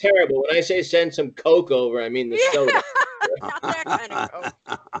sounded terrible. When I say send some Coke over, I mean the soda. Not that kind of Coke.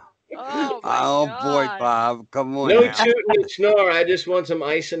 Oh, Oh God. boy, Bob, come on. No now. tooting and snore. I just want some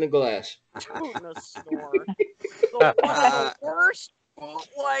ice in a glass. Tooting a snore. One of the worst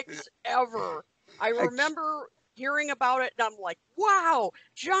bootlegs ever. I remember hearing about it, and I'm like, wow,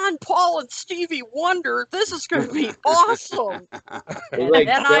 John Paul and Stevie Wonder, this is going to be awesome. And Like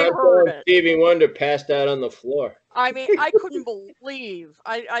then John I Paul heard and it. Stevie Wonder passed out on the floor. I mean, I couldn't believe.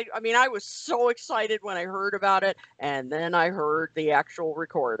 I mean, I was so excited when I heard about it, and then I heard the actual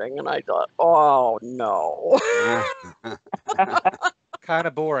recording, and I thought, oh no, Kind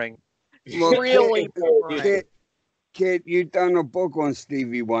of boring. Well, really Kid, boring. Kid, you done a book on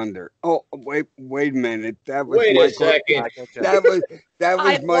Stevie Wonder. Oh, wait a minute. That was Wait a Michael. second. Michael Jackson. That was I'd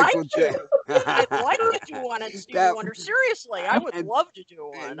like Michael Jackson. I'd like to do one on Stevie That- Wonder. Seriously, I would and- love to do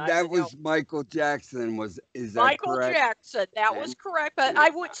one. And I that mean, you know, was Michael Jackson. Is that Michael correct? Jackson. That was And- correct. But I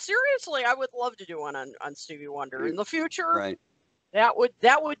would seriously, I would love to do one on Stevie Wonder in the future. Right. That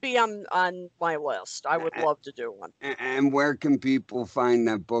would be on my list. I would love to do one. And where can people find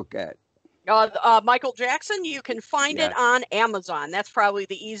that book at? Michael Jackson, you can find it on Amazon. That's probably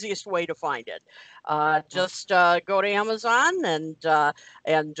the easiest way to find it. Just go to Amazon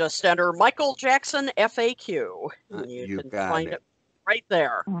and just enter Michael Jackson FAQ. And you can find it right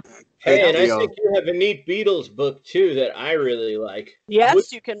there. Hey, and I think you have a neat Beatles book too that I really like.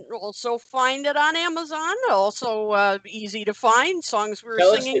 Yes, you can also find it on Amazon. Also easy to find. Songs we were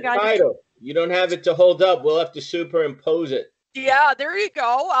Tell us singing. the title. You don't have it to hold up. We'll have to superimpose it. Yeah, there you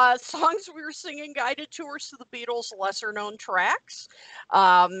go. Songs we were singing, guided tours to the Beatles' lesser-known tracks,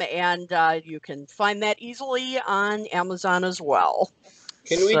 and you can find that easily on Amazon as well.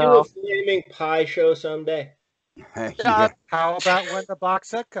 Can we do a flaming pie show someday? How about when the box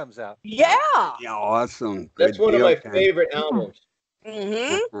set comes out? Yeah. Yeah, awesome. That's Good one of deal, my Ken. favorite albums.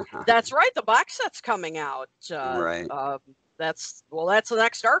 That's right. The box set's coming out. Right. That's the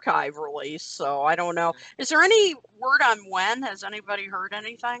next archive release. So I don't know. Is there any word on when? Has anybody heard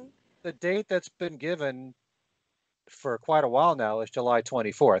anything? The date that's been given for quite a while now is July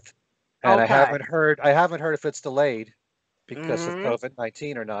 24th, and I haven't heard if it's delayed because of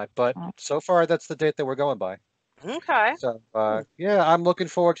COVID-19 or not. But so far, that's the date that we're going by. Okay. So yeah, I'm looking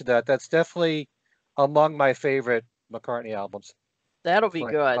forward to that. That's definitely among my favorite McCartney albums. That'll be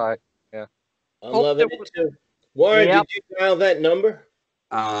good. Yeah. I'm loving it too. Warren, did you dial that number?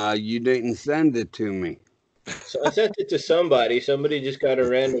 You didn't send it to me. So I sent it to somebody. Somebody just got a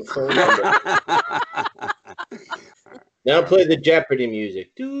random phone number. Now play the Jeopardy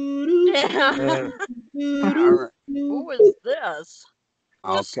music. Who is this?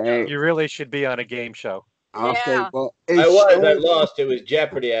 Okay. You really should be on a game show. Okay. Yeah. Well, I lost. It was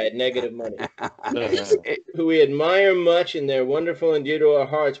Jeopardy. I had negative money. Who we admire much, and they're wonderful and dear to our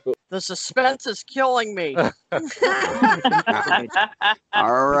hearts. But The suspense is killing me.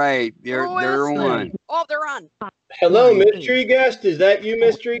 All right. They're Who is on. it? Oh, they're on. hello, mystery guest. Is that you,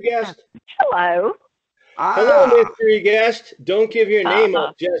 mystery guest? Hello. Hello, mystery guest. Don't give your name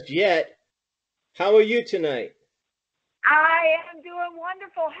up just yet. How are you tonight? I am doing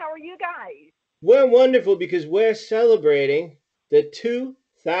wonderful. How are you guys? We're wonderful because we're celebrating the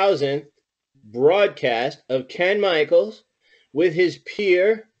 2000th broadcast of Ken Michaels with his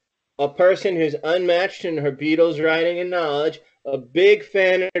peer, a person who's unmatched in her Beatles writing and knowledge, a big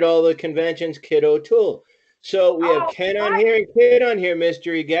fan at all the conventions, Kid O'Toole. So we have Ken on here and Kid on here,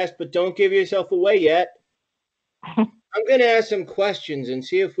 mystery guest, but don't give yourself away yet. I'm going to ask some questions and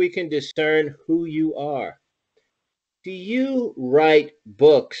see if we can discern who you are. Do you write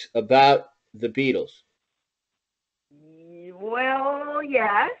books about the Beatles? Well,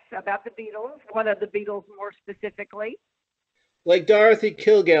 yes, about the Beatles, one of the Beatles more specifically. Like Dorothy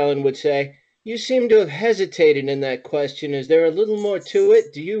Kilgallen would say, you seem to have hesitated in that question. Is there a little more to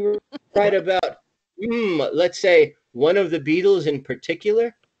it? Do you write about, let's say, one of the Beatles in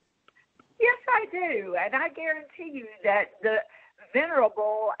particular? Yes, I do. And I guarantee you that the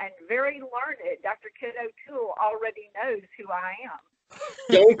venerable and very learned Dr. Kid O'Toole already knows who I am.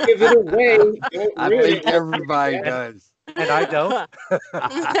 Don't give it away. Don't I ruin think it. everybody does. And I don't.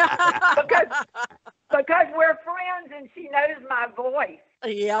 Because we're friends and she knows my voice.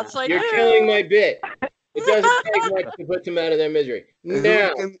 Yes, I You're do. killing my bit. It doesn't take much to put them out of their misery.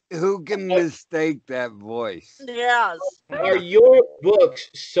 Now, Who can mistake that voice? Yes. are your books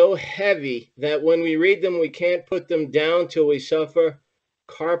so heavy that when we read them, we can't put them down till we suffer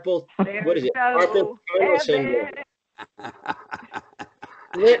carpal tunnel syndrome?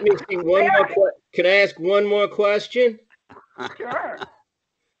 Let me see one more. Can I ask one more question? Sure.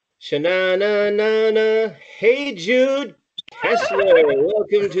 Sha-na-na-na-na. Hey, Jude Kessler,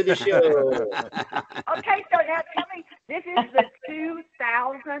 welcome to the show. Okay, so now tell me, this is the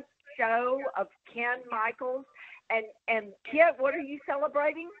 2000th show of Ken Michaels, and Kit, what are you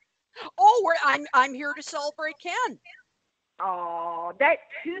celebrating? Oh, I'm here to celebrate Ken. Oh, that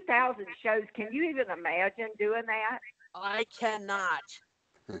 2,000 shows. Can you even imagine doing that? I cannot.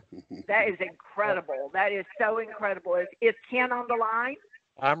 That is incredible. That is so incredible. Is Ken on the line?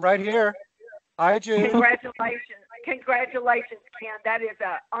 I'm right here. Hi, Jude. Congratulations. Congratulations, Ken. That is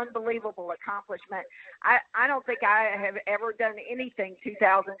an unbelievable accomplishment. I don't think I have ever done anything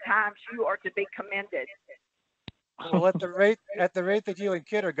 2,000 times. You are to be commended. Well, at the rate that you and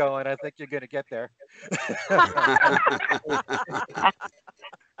Kid are going, I think you're going to get there.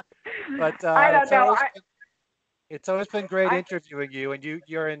 But I don't know. it's always been great interviewing you, and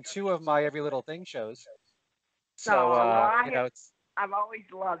you're in 2 of my Every Little Thing shows. So I've always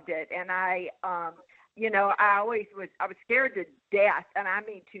loved it, and I was scared to death, and I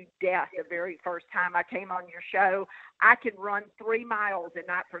mean to death. The very first time I came on your show, I could run 3 miles and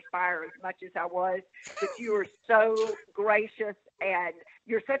not perspire as much as I was. But you were so gracious, and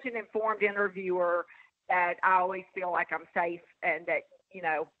you're such an informed interviewer that I always feel like I'm safe, and that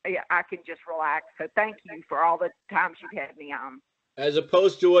I can just relax. So thank you for all the times you've had me on. As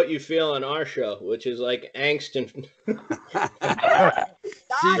opposed to what you feel on our show, which is like angst and.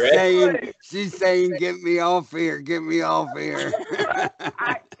 she's saying, "Get me off here! Get me off here!"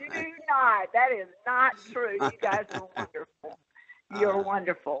 I do not. That is not true. You guys are wonderful. You're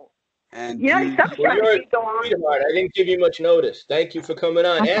wonderful. And you're a sweetheart. I didn't give you much notice. Thank you for coming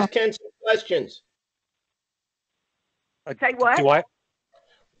on. Ask Ken some questions. Say what? Do I?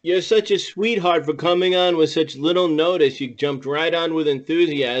 You're such a sweetheart for coming on with such little notice. You jumped right on with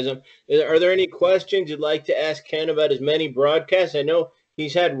enthusiasm. Are there any questions you'd like to ask Ken about his many broadcasts? I know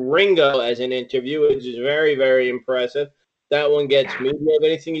he's had Ringo as an interview, which is very, very impressive. That one gets me. Do you have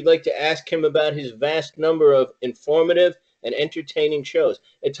anything you'd like to ask him about his vast number of informative and entertaining shows?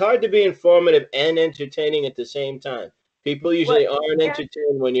 It's hard to be informative and entertaining at the same time. People usually aren't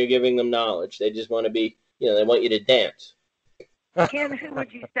entertained when you're giving them knowledge. They just want to be, they want you to dance. Ken, who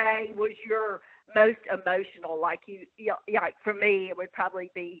would you say was your most emotional? Like like for me, it would probably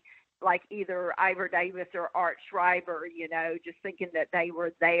be like either Ivor Davis or Art Schreiber, just thinking that they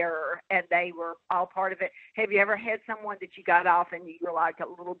were there and they were all part of it. Have you ever had someone that you got off and you were like a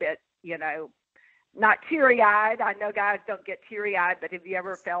little bit, not teary-eyed? I know guys don't get teary-eyed, but have you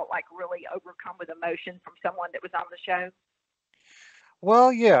ever felt like really overcome with emotion from someone that was on the show?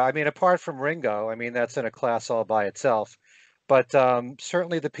 Well, yeah. I mean, apart from Ringo, I mean, that's in a class all by itself. But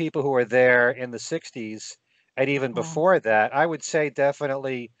certainly the people who were there in the 60s and even before that, I would say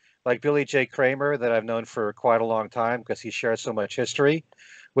definitely like Billy J. Kramer, that I've known for quite a long time because he shares so much history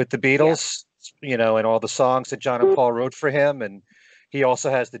with the Beatles, and all the songs that John and Paul wrote for him. And he also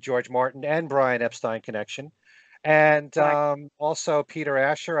has the George Martin and Brian Epstein connection. And also Peter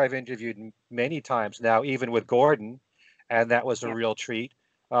Asher, I've interviewed many times now, even with Gordon, and that was a real treat.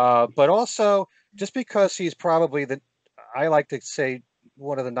 But also just because he's probably I like to say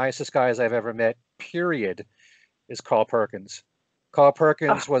one of the nicest guys I've ever met, period, is Carl Perkins. Carl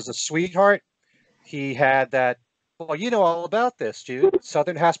Perkins was a sweetheart. He had that, well, you know all about this, Jude,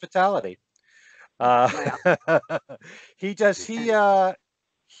 Southern hospitality. He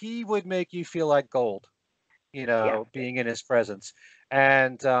would make you feel like gold, being in his presence.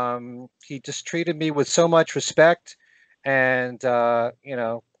 And he just treated me with so much respect. And,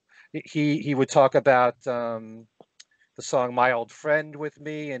 he would talk about the song My Old Friend with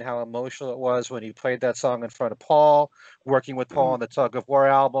me and how emotional it was when he played that song in front of Paul, working with Paul on the Tug of War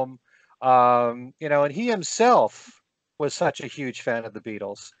album. And he himself was such a huge fan of the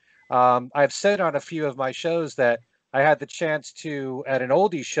Beatles. I've said on a few of my shows that I had the chance to, at an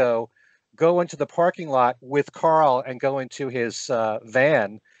oldie show, go into the parking lot with Carl and go into his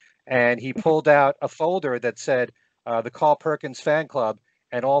van, and he pulled out a folder that said the Carl Perkins fan club,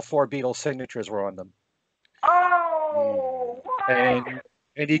 and all 4 Beatles signatures were on them. Oh, what?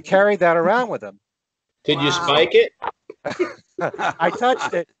 And he carried that around with him. Did you spike it? I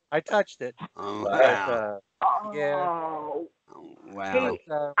touched it. Oh, wow. But, yeah. Oh,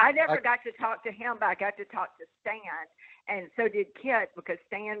 wow. I never got to talk to him, but I got to talk to Stan, and so did Kit, because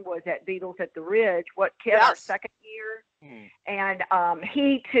Stan was at Beatles at the Ridge. Kit, our second year, and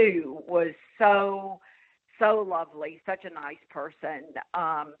he too was so lovely, such a nice person.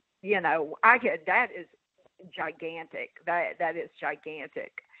 I get that is gigantic. That is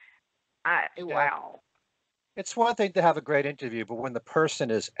gigantic. Wow. It's one thing to have a great interview, but when the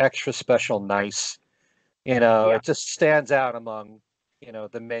person is extra special nice, it just stands out among,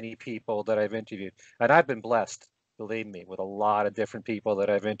 the many people that I've interviewed. And I've been blessed, believe me, with a lot of different people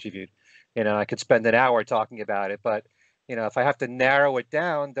that I've interviewed. I could spend an hour talking about it, but, if I have to narrow it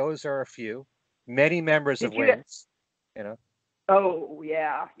down, those are a few. Many members of Wings, Oh,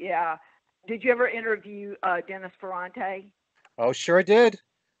 yeah. Did you ever interview Dennis Ferrante? Oh, sure did.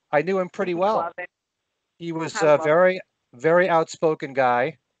 I knew him pretty well. Love it. He was I a love it. very outspoken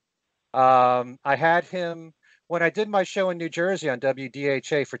guy. I had him when I did my show in New Jersey on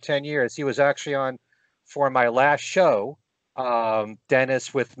WDHA for 10 years. He was actually on for my last show,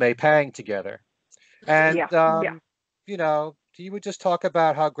 Dennis with May Pang together. And, Yeah. Yeah. you know, he would just talk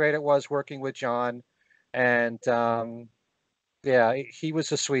about how great it was working with John. And yeah, he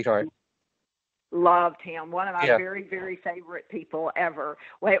was a sweetheart. Loved him. One of my Yeah. very, very favorite people ever.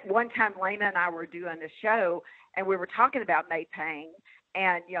 Well, at one time, Lena and I were doing a show, and we were talking about May Pang,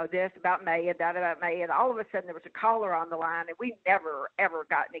 and this about May and that about May, and all of a sudden there was a caller on the line, and we never ever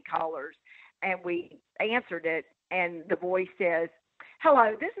got any callers, and we answered it, and the voice says,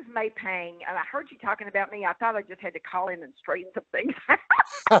 "Hello, this is May Pang, and I heard you talking about me. I thought I just had to call in and straighten some things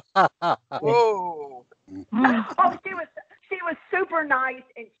out." Whoa. Oh, she was super nice,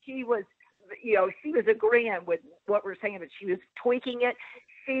 and she was agreeing with what we're saying, but she was tweaking it.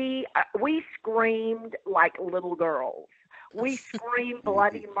 We screamed like little girls. We screamed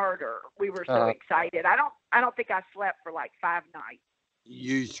bloody murder. We were so excited. I don't think I slept for like 5 nights.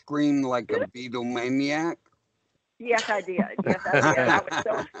 You screamed like a Beatle maniac? Yes, I did. Yes, I did. I was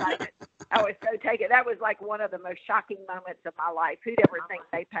so excited. I was so taken. That was like one of the most shocking moments of my life. Who'd ever think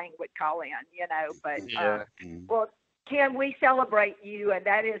May Pang would call in, But Yeah. well, Ken, we celebrate you, and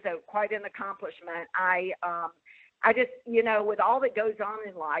that is quite an accomplishment. I just, with all that goes on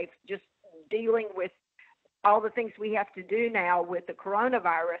in life, just dealing with all the things we have to do now with the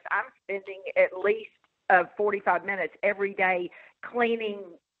coronavirus, I'm spending at least 45 minutes every day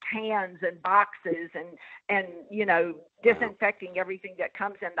cleaning cans and boxes and disinfecting everything that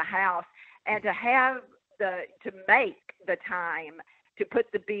comes in the house, and to make the time to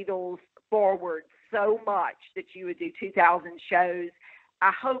put the Beatles forward so much that you would do 2,000 shows.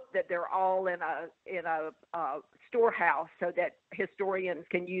 I hope that they're all in a storehouse so that historians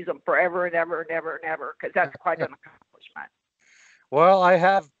can use them forever and ever and ever and ever, because that's quite an accomplishment. Well, I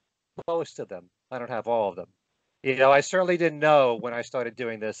have most of them. I don't have all of them. I certainly didn't know when I started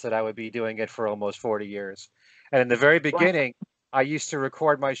doing this that I would be doing it for almost 40 years. And in the very beginning, I used to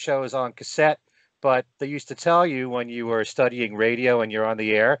record my shows on cassette, but they used to tell you when you were studying radio and you're on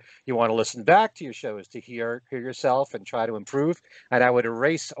the air, you want to listen back to your shows to hear yourself and try to improve. And I would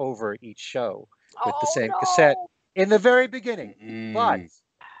erase over each show with the same cassette in the very beginning. But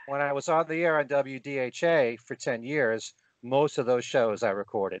when I was on the air on WDHA for 10 years, most of those shows I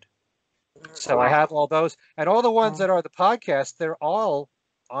recorded. So I have all those, and all the ones that are the podcast, they're all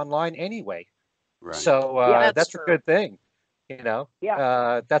online anyway. Right. So that's a good thing,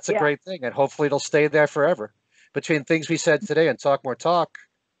 that's a great thing, and hopefully it'll stay there forever. Between things we said today and Talk More Talk,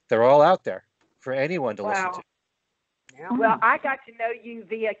 they're all out there for anyone to listen to. Yeah. Well, I got to know you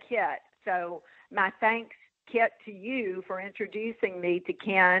via Kit, so my thanks, Kit, to you for introducing me to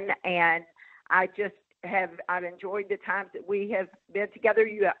Ken, and I've enjoyed the times that we have been together.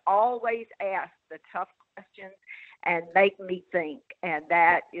 You have always asked the tough questions and make me think, and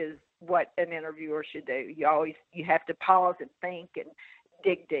that is what an interviewer should do. You have to pause and think and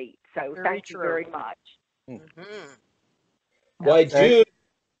dig deep. So thank you very much. Mm-hmm. Why, Jude,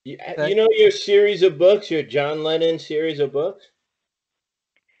 your series of books, your John Lennon series of books?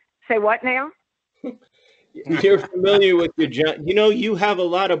 Say what now? You're familiar with your John. You have a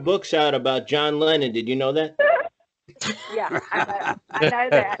lot of books out about John Lennon. Did you know that? Yeah, I know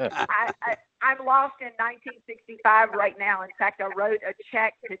that. I'm lost in 1965 right now. In fact, I wrote a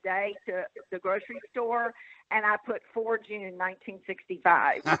check today to the grocery store, and I put 4 June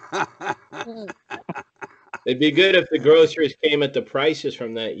 1965. It'd be good if the groceries came at the prices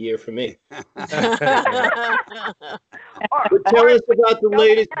from that year for me. But tell us about the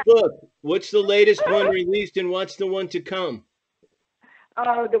latest book. What's the latest one released, and what's the one to come?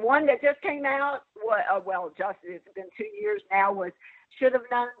 The one that just came out, it's been 2 years now, was Should Have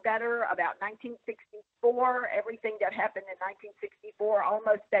Known Better, about 1964, everything that happened in 1964,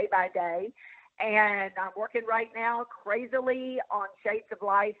 almost day by day. And I'm working right now crazily on Shades of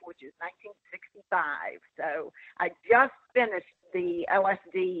Life, which is 1965. So I just finished the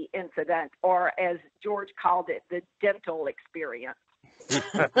LSD incident, or as George called it, the dental experience.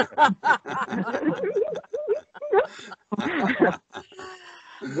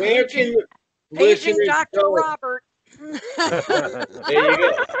 Where can the Paging listeners Dr. go? Robert. There you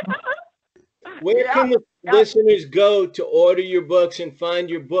go. Where can the listeners go to order your books and find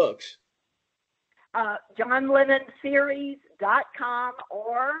your books? JohnLennonSeries.com,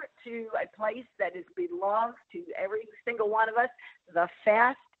 or to a place that is beloved to every single one of us,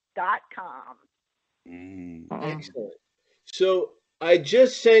 thefest.com. Excellent. So I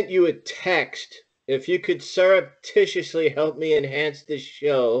just sent you a text. if you could surreptitiously help me enhance this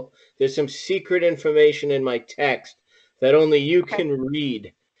show, there's some secret information in my text that only you Okay. can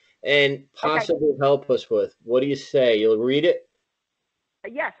read and possibly help us with. What do you say? You'll read it?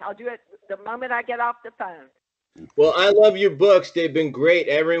 Yes, I'll do it the moment I get off the phone. Well, I love your books. They've been great,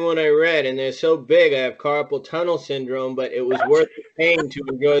 everyone I read, and they're so big. I have carpal tunnel syndrome, but it was worth the pain to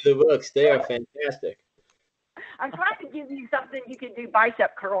enjoy the books. They are fantastic. I'm trying to give you something you can do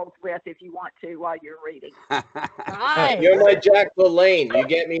bicep curls with if you want to while you're reading. Nice. You're my Jack LaLanne. You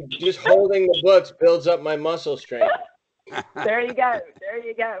get me? Just holding the books builds up my muscle strength. There you go. There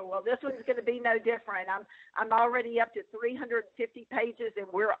you go. Well, this one's going to be no different. I'm already up to 350 pages, and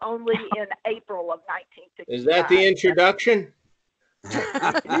we're only in April of 1965. Is that the introduction?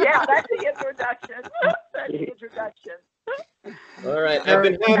 Yeah, that's the introduction. That's the introduction. All right. I've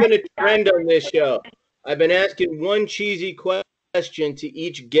been having a trend on this show. I've been asking one cheesy question to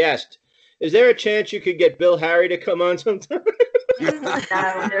each guest. Is there a chance you could get Bill Harry to come on sometime? No,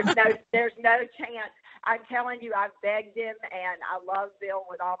 there's no chance. I'm telling you, I've begged him, and I love Bill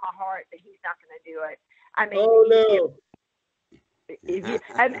with all my heart, but he's not going to do it. I mean, Oh no!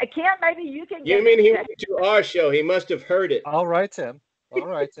 And Ken, maybe you can. You mean he went to our show? He must have heard it. All right, Tim. All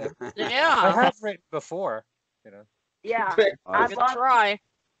right, Tim. I Yeah. have written before, Yeah, I Good try.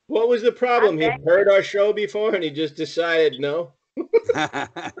 What was the problem? He I bet- heard our show before and he just decided no.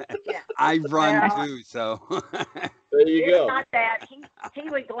 I run Well- too, so. There you It's go. not that. He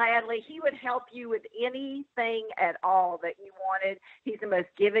would gladly, he would help you with anything at all that you wanted. He's the most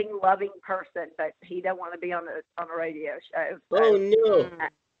giving, loving person, but he don't want to be on a radio show. So, Oh no!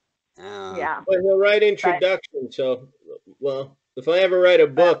 Uh, yeah. But he'll write introduction. So, well, if I ever write a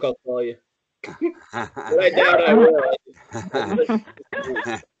book, I'll call you. But I doubt I will.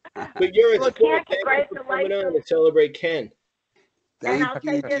 But you're a Well, sport. Ken, Thank you for coming on congratulations. to celebrate Ken. And I'll Thank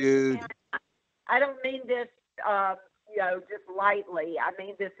say you, this, dude. Ken, I don't mean this, just lightly. I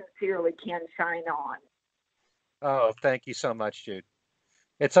mean this sincerely, Ken. Shine on. Oh, thank you so much, Jude.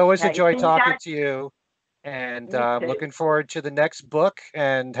 It's always a Okay, joy see you talking guys. to you, and Me too. looking forward to the next book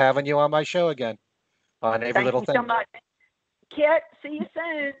and having you on my show again on Every Thank Little you Thing. so much. Kit, see you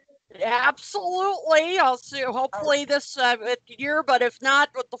soon. Absolutely. I'll see. Hopefully this year, but if not,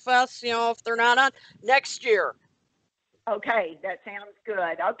 with the fest, if they're not on next year. Okay, that sounds good.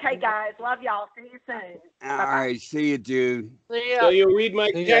 Okay, guys, love y'all. See you soon. All right, see you, dude. See So ya. you'll read my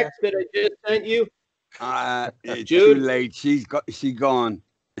See ya. text that I just sent you? It's Jude? too late. She gone.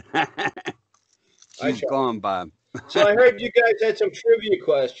 She's shall. gone, Bob. So I heard you guys had some trivia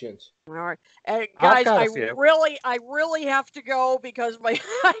questions. All right, and I've guys, got a I few. really have to go because I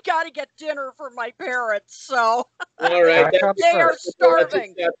got to get dinner for my parents. So All right, That comes they are first. that's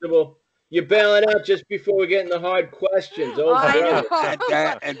starving. acceptable. You're bailing out just before we get in the hard questions. Oh, I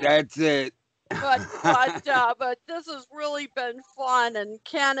brother. know. That's it. But this has really been fun. And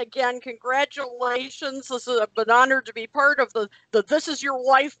Ken, again, congratulations. This has been honored to be part of the This Is Your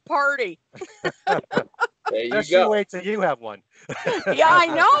Life party. There you Just go. you wait till you have one. Yeah, I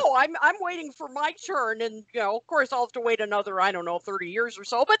know. I'm waiting for my turn, and of course, I'll have to wait another 30 years or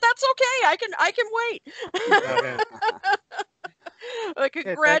so. But that's okay. I can wait. Hey, thanks for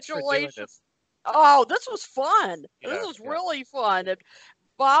doing Congratulations. this. Oh, this was fun. Yeah, This was yeah. really fun. And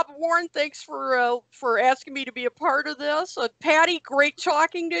Bob Warren, thanks for asking me to be a part of this. Patty, great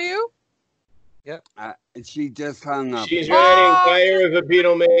talking to you. She just hung up. She's Oh. writing Diary of a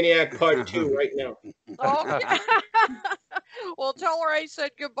Beatlemaniac Part 2 right now. Okay. Well, tell her I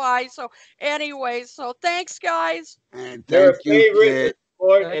said goodbye. So anyway, so thanks, guys. And You're a thank you, favorite, kid. a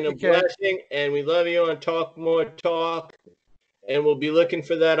sport, Thank and a you, Ken. blessing, and we love you on Talk More Talk, and we'll be looking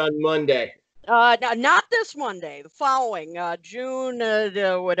for that on Monday. Not this Monday. The following June,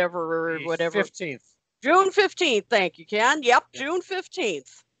 whatever. 15th. June 15th. Thank you, Ken. Yep, June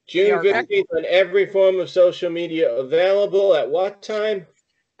 15th. June Yeah, 15th on every form of social media available at what time?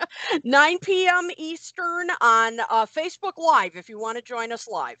 9 p.m. Eastern on Facebook Live if you want to join us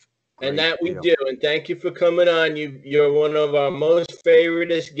live. And Great that we deal. do. And thank you for coming on. You're one of our most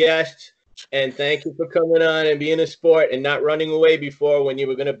favoriteest guests. And thank you for coming on and being a sport and not running away before when you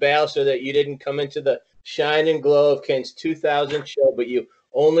were going to bail so that you didn't come into the shine and glow of Ken's 2000 show, but you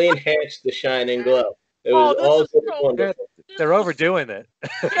only enhanced the shine and glow. It was this all is good so- and wonderful. They're overdoing it.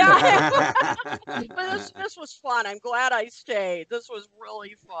 Yeah. But this was fun. I'm glad I stayed. This was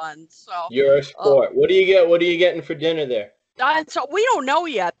really fun. So You're a sport. What do you get? What are you getting for dinner there? so we don't know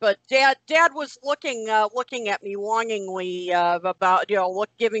yet, but Dad was looking at me longingly about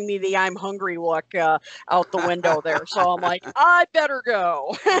giving me the I'm hungry look out the window there. So I'm like, I better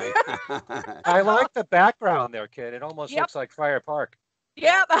go. I like the background there, kid. It almost Yep. looks like Friar Park.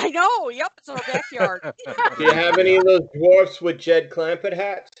 Yeah, I know. Yep, it's in our backyard. Do you have any of those dwarfs with Jed Clampett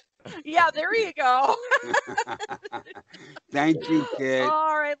hats? Yeah, there you go. Thank you, kid.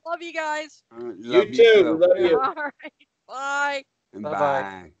 All right, love you guys. You Love too. too. Love you. All right, bye. Bye-bye.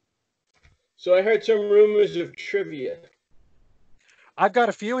 Bye. So I heard some rumors of trivia. I've got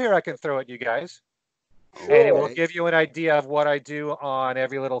a few here I can throw at you guys. And it will Okay. give you an idea of what I do on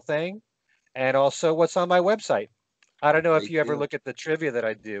every little thing and also what's on my website. I don't know if Great you ever deal. look at the trivia that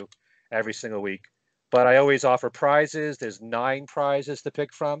I do every single week, but I always offer prizes. There's 9 prizes to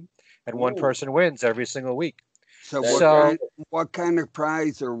pick from, and one Ooh. person wins every single week. So So, what kind of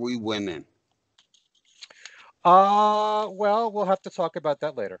prize are we winning? well, we'll have to talk about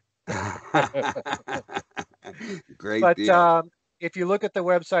that later. Great But deal. if you look at the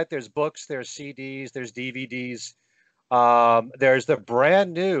website, there's books, there's CDs, there's DVDs. There's the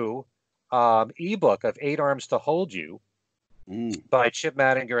brand new ebook of 8 Arms to Hold You Mm. by Chip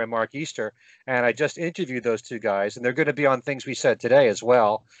Mattinger and Mark Easter. And I just interviewed those 2 guys, and they're going to be on things we said today as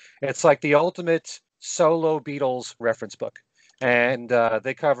well. It's like the ultimate solo Beatles reference book. And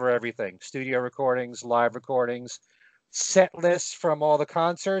they cover everything: studio recordings, live recordings, set lists from all the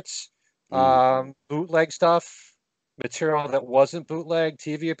concerts, bootleg stuff, material that wasn't bootleg,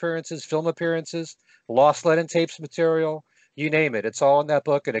 TV appearances, film appearances, lost lead and tapes material, you name it. It's all in that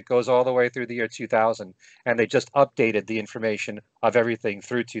book, and it goes all the way through the year 2000. And they just updated the information of everything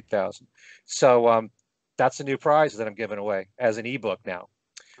through 2000. So that's a new prize that I'm giving away as an ebook now.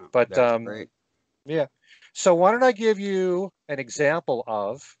 But That's great. yeah. So why don't I give you an example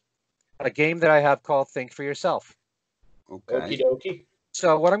of a game that I have called Think for Yourself. Okay. Okie dokie.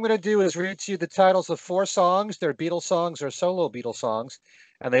 So what I'm going to do is read to you the titles of 4 songs. They're Beatles songs or solo Beatles songs,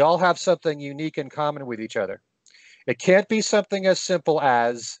 and they all have something unique in common with each other. It can't be something as simple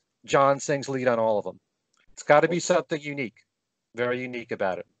as John sings lead on all of them. It's got to be something unique, very unique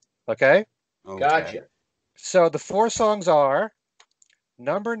about it. Okay? Okay. Gotcha. So the 4 songs are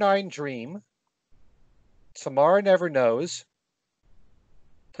Number 9 Dream, Tomorrow Never Knows,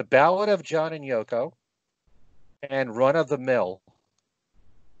 The Ballad of John and Yoko, and Run of the Mill.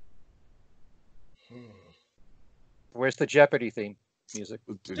 Where's the Jeopardy theme music?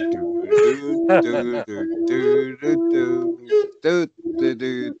 I'm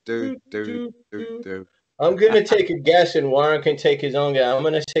gonna take a guess, and Warren can take his own guess. I'm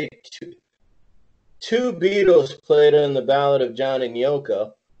gonna say two Beatles played on the Ballad of John and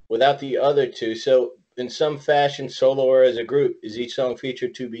Yoko, without the other 2. So, in some fashion, solo or as a group, is each song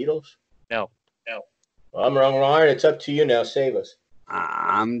featured 2 Beatles? No. Well, I'm wrong, Warren. It's up to you now. Save us.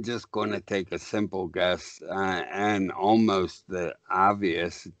 I'm just going to take a simple guess and almost the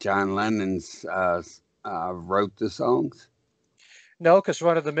obvious. John Lennon's wrote the songs. No, because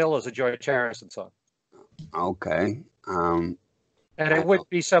Run of the Mill is a George Harrison song. Okay. And it wouldn't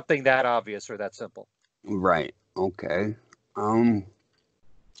be something that obvious or that simple. Right. Okay.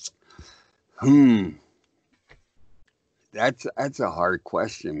 That's a hard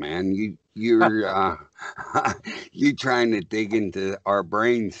question, man. You're you trying to dig into our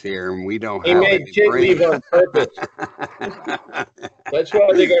brains here, and we don't He have made any Kit brains. leave on purpose. That's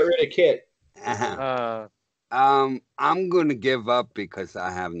why they got rid of Kit. I'm gonna give up because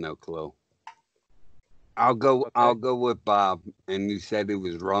I have no clue. I'll go with Bob, and you said he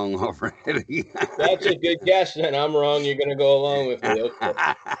was wrong already. That's a good guess, and I'm wrong. You're gonna go along with me. Okay.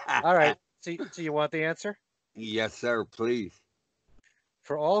 All right. So you want the answer? Yes, sir. Please.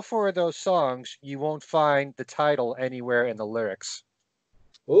 For all 4 of those songs, you won't find the title anywhere in the lyrics.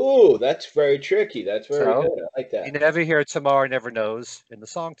 Ooh, that's very tricky. That's very So, good. I like You that. never hear Tomorrow Never Knows in the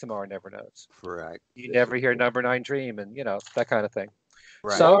song Tomorrow Never Knows. Correct. You never hear Number 9 Dream and, that kind of thing.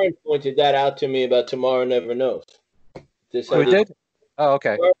 Right. So, Warren pointed that out to me about Tomorrow Never Knows. who did? Oh,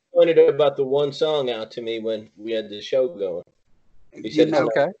 okay. Warren pointed about the one song out to me when we had the show going. He You said, know,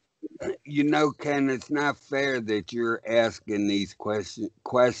 Okay. Ken, it's not fair that you're asking these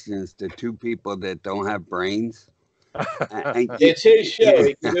questions to 2 people that don't have brains. it's his show.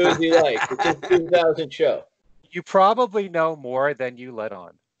 He can do as he likes. It's his 2000 show. You probably know more than you let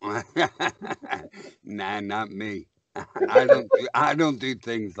on. Nah, not me. I don't do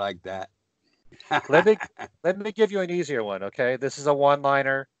things like that. Let me give you an easier one, okay? This is a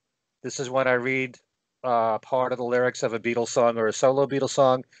one-liner. This is when I read part of the lyrics of a Beatles song or a solo Beatles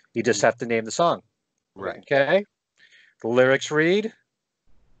song. You just have to name the song. Right. Okay? The lyrics read,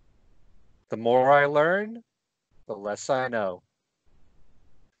 "The more I learn, the less I know."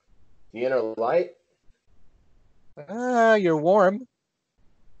 The Inner Light. You're warm.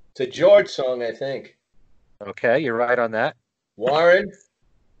 It's a George song, I think. Okay, you're right on that. Warren.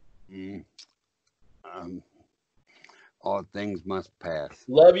 All things must pass.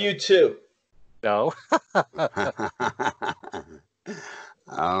 Love You Too. No.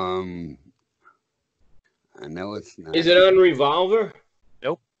 um, I know it's not. Is it on Revolver?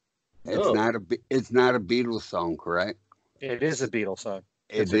 Nope. It's No. not a. It's not a Beatles song, correct? It is a Beatles song.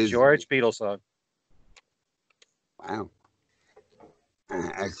 It It's a is. George Beatles song. Wow.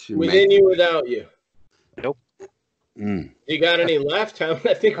 Actually, Within You, Without You. Nope. Mm. You got any left? I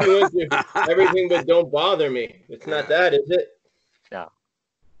think we went through everything but Don't Bother Me. It's not that, is it? No.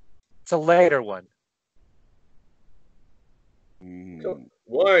 It's a later one.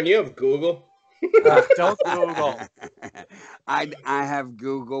 Warren, you have Google. Don't Google. I have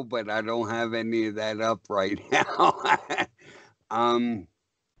Google, but I don't have any of that up right now.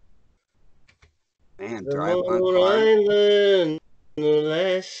 Man, drive my Long car. Island, the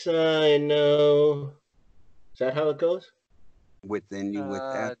less I know. Is that how it goes? Within You,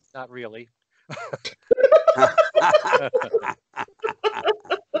 Without. Not really.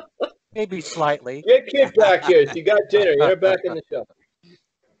 Maybe slightly. Get Kit back here. She got dinner. Get her back in the show.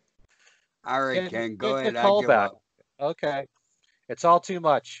 All right, Get- Ken, go get ahead. I Nicole give back. up. Okay. It's all too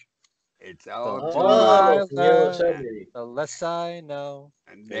much. It's The all too more much. Oh, from Yellow I Submarine. learn, the less I know.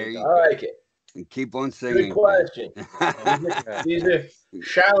 And there you I go. like it. And keep on Good singing. question. Ken. These are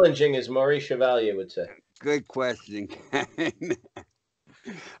challenging, as Maurice Chevalier would say. Good question, Ken.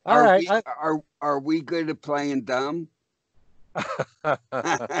 All Are right. we are we good at playing dumb?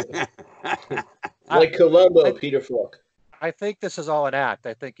 Like Columbo, Peter Falk. I think this is all an act.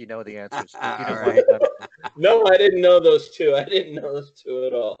 I think you know the answers. But you All don't right. want to. No, I didn't know those two. I didn't know those two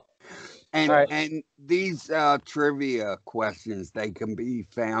at all. And All right. and these trivia questions, they can be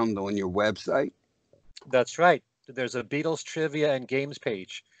found on your website. That's right. There's a Beatles trivia and games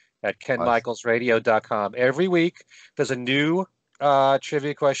page at Awesome. kenmichaelsradio.com. Every week, there's a new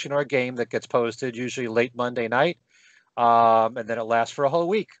trivia question or game that gets posted, usually late Monday night, and then it lasts for a whole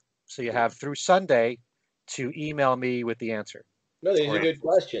week. So you have through Sunday to email me with the answer. No, these Or are good answers.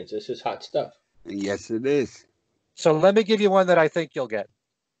 questions. This is hot stuff. Yes, it is. So let me give you one that I think you'll get.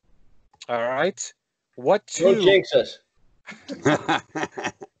 All right. What Don't two jinx us.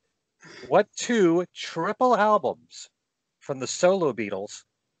 triple albums from the solo Beatles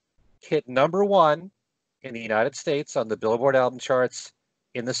hit #1 in the United States on the Billboard album charts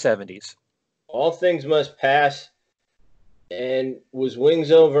in the 70s? All Things Must Pass. And was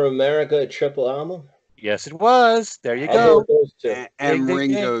Wings Over America a triple album? Yes, it was. There you I'll go. vote those two. and Ding, ding,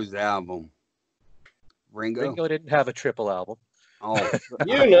 ding. Ringo's album. Ringo? Ringo didn't have a triple album. Oh.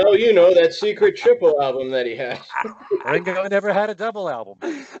 You know that secret triple album that he has. Ringo never had a double album.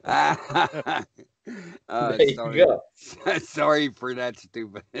 There you sorry. go. Sorry for that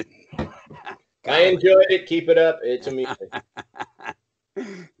stupid. I enjoyed it. Keep it up. It's amusing.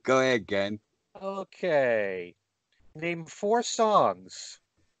 Go ahead, Ken. Okay. Name 4 songs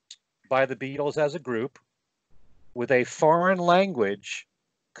by the Beatles as a group with a foreign language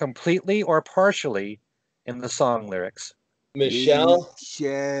completely or partially in the song lyrics. Michelle,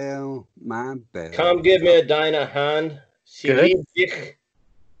 my bell. come give me a diner hand. Good. Dick.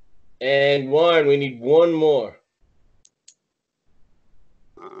 And Warren, we need one more.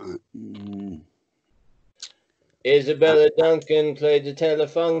 Isabella Duncan played the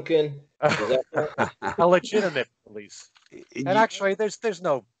Telefunken. Is that right? A legitimate release. And actually, that's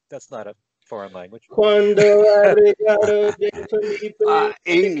not a foreign language. Quando ha regalo de Felipe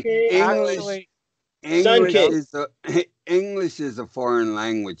English. Sun King. English is a foreign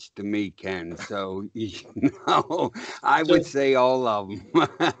language to me, Ken. So I would say all of them.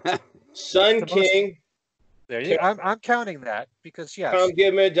 Sun King. There you. I'm counting that because yes. Come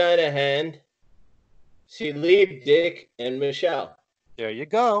give me a diner hand. See, Lee, Dick, and Michelle. There you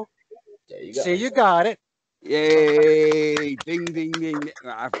go. There you go. See, you got it. Yay! Ding, ding, ding.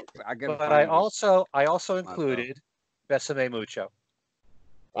 I gotta But I find also included Besame Mucho.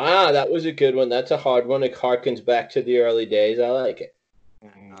 Ah, that was a good one. That's a hard one. It harkens back to the early days. I like it.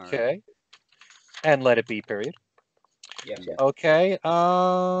 Okay. And Let It Be, period. Yes. Okay.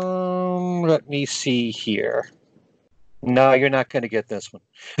 Let me see here. No, you're not going to get this one.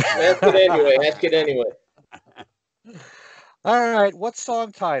 Ask it anyway. All right. What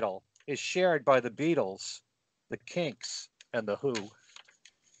song title is shared by the Beatles, the Kinks, and the Who?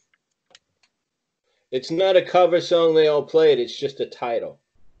 It's not a cover song they all played. It's just a title.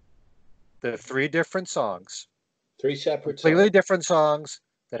 They're 3 different songs. 3 separate Completely songs. different songs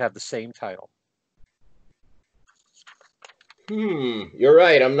that have the same title. You're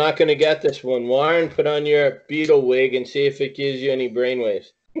right. I'm not going to get this one. Warren, put on your Beatle wig and see if it gives you any brainwaves.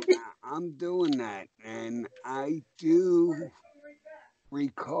 I'm doing that, and I do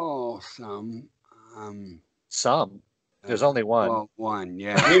recall some. Some. There's only one. Well, one,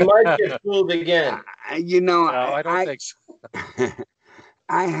 yeah. We might get fooled again. No, I don't think so.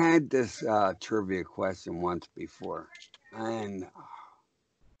 I had this trivia question once before, and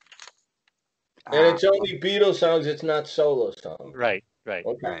it's only Beatles songs. It's not solo songs. Right.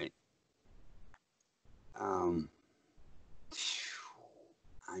 Okay. right.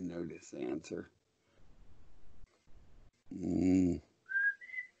 I know this answer. I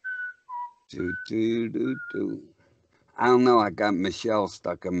don't know. I got Michelle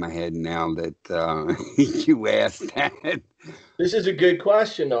stuck in my head now that you asked that. This is a good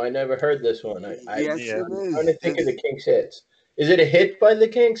question, though. I never heard this one. Yes, I'm it is. trying to think of the Kinks hits. Is it a hit by the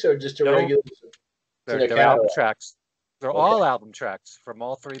Kinks or just a No. regular? They're album tracks. They're all album tracks from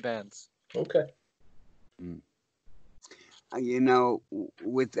all three bands. Okay. You know,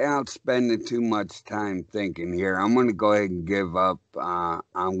 without spending too much time thinking here, I'm going to go ahead and give up.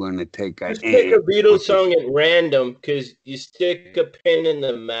 I'm going to take a... Just pick a Beatles song at random, because you stick a pin in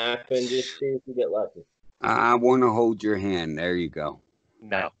the map and just see if you get lucky. I want to hold your hand. There you go.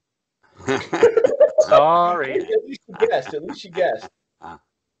 No. Sorry. At least you guessed. At least you guessed.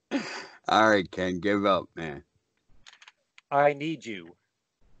 All right, Ken, give up, man. I Need You.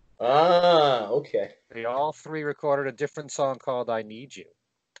 Ah, okay. They all three recorded a different song called I Need You.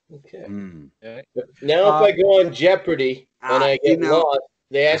 Okay. Okay. Now, if I go on Jeopardy and I get lost,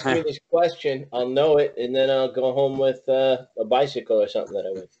 they ask me this question, I'll know it, and then I'll go home with a bicycle or something that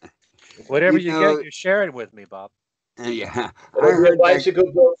I win. Whatever you get, you're sharing with me, Bob. Yeah. I heard a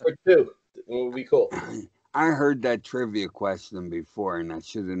bicycle go for two. It would be cool. I heard that trivia question before, and I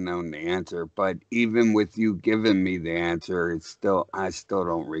should have known the answer. But even with you giving me the answer, I still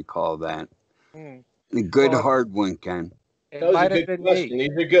don't recall that. A good hard one, Ken. It might have been me.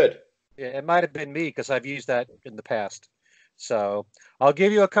 These are good. Yeah, it might have been me because I've used that in the past. So I'll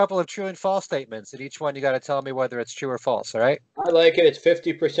give you a couple of true and false statements, and each one you got to tell me whether it's true or false. All right? I like it. It's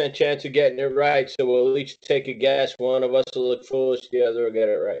 50% chance of getting it right, so we'll each take a guess. One of us will look foolish, the other will get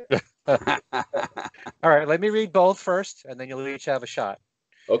it right. All right, let me read both first, and then you'll each have a shot.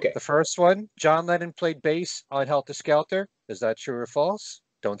 Okay. The first one, John Lennon played bass on Helter Skelter. Is that true or false?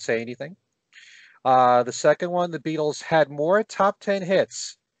 Don't say anything. The second one, the Beatles had more top 10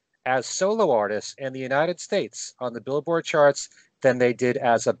 hits as solo artists in the United States on the Billboard charts than they did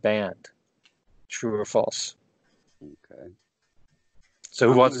as a band. True or false? Okay.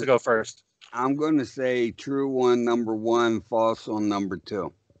 So who wants to go first? I'm going to say true on number one, false on number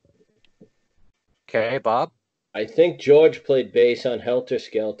two. Okay, Bob? I think George played bass on Helter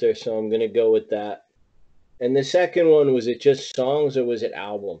Skelter, so I'm going to go with that. And the second one, was it just songs or was it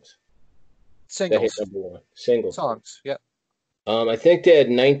albums? Singles. Number one. Singles. Songs, yeah. I think they had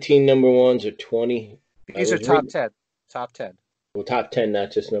 19 number ones or 20. These are top 10. Top 10. Well, top 10,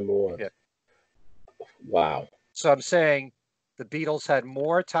 not just number one. Yeah. Wow. So I'm saying the Beatles had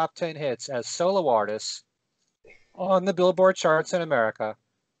more top 10 hits as solo artists on the Billboard charts in America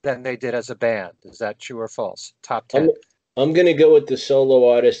than they did as a band. Is that true or false? Top 10. I'm going to go with the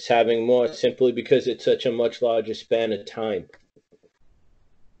solo artists having more simply because it's such a much larger span of time.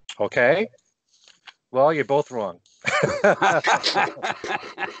 Okay. Well, you're both wrong.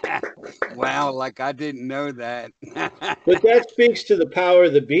 Wow, like I didn't know that. But that speaks to the power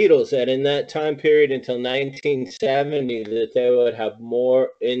of the Beatles, that in that time period until 1970, that they would have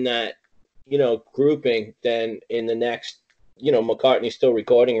more in that, grouping than in the next, McCartney's still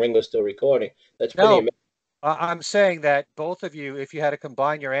recording, Ringo's still recording. That's pretty amazing. I'm saying that both of you, if you had to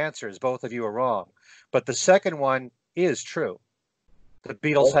combine your answers, both of you are wrong. But the second one is true. The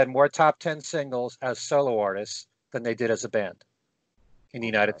Beatles had more top 10 singles as solo artists than they did as a band in the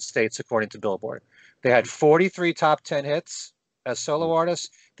United States, according to Billboard. They had 43 top 10 hits as solo artists.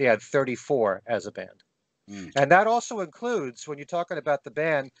 They had 34 as a band. And that also includes, when you're talking about the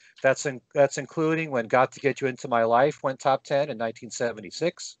band, that's including when Got to Get You Into My Life went top 10 in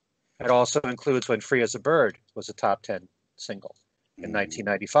 1976. It also includes when Free as a Bird was a top 10 single in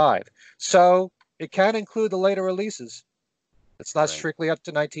 1995. So it can include the later releases. It's not strictly up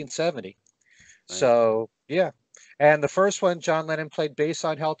to 1970. Right. So, yeah. And the first one, John Lennon played bass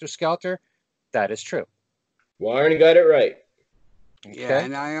on Helter Skelter. That is true. Warren got it right. Okay. Yeah,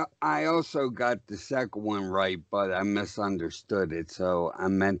 and I also got the second one right, but I misunderstood it. So I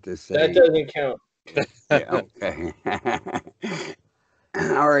meant to say... That doesn't count. Yeah, okay.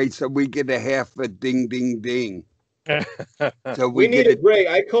 All right, so we get a half a ding, ding, ding. So we need a break.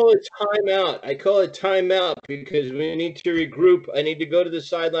 I call it timeout because we need to regroup. I need to go to the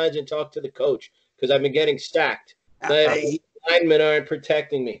sidelines and talk to the coach because I've been getting stacked. The linemen aren't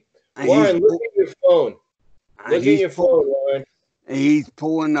protecting me. Warren, look at your phone. Look at your phone, Warren. He's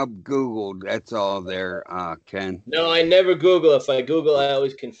pulling up Google. That's all there, Ken. No, I never Google. If I Google, I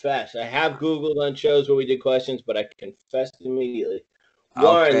always confess. I have Googled on shows where we did questions, but I confessed immediately.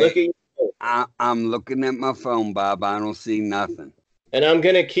 Warren, Okay. look at you. I'm looking at my phone, Bob. I don't see nothing. And I'm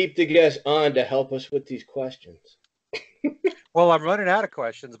going to keep the guest on to help us with these questions. Well, I'm running out of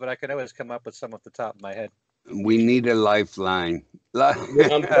questions, but I can always come up with some off the top of my head. We need a lifeline.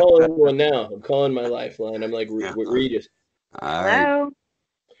 I'm calling one now. I'm calling my lifeline. I'm like Regis. All right. Hello.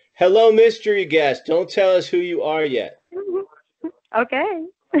 Hello, mystery guest. Don't tell us who you are yet. Okay.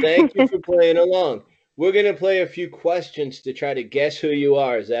 Thank you for playing along. We're going to play a few questions to try to guess who you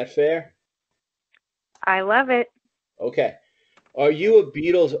are. Is that fair? I love it. Okay. Are you a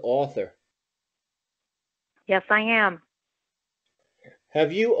Beatles author? Yes, I am.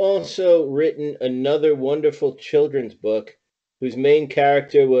 Have you also written another wonderful children's book whose main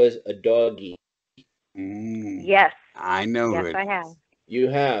character was a doggy? Yes. I know Yes, it. I have. You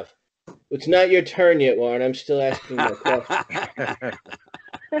have. It's not your turn yet, Warren. I'm still asking my question.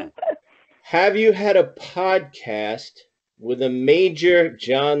 Have you had a podcast with a major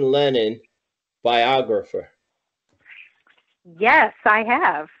John Lennon biographer? Yes, I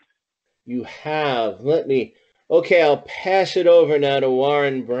have. You have. Okay, I'll pass it over now to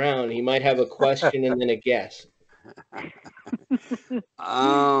Warren Brown. He might have a question and then a guess.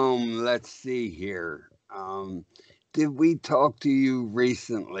 Let's see here. Did we talk to you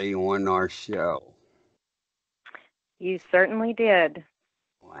recently on our show? You certainly did.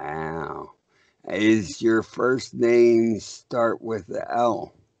 Wow. Is your first name start with the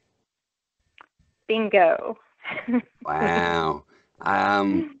L? Bingo. Wow.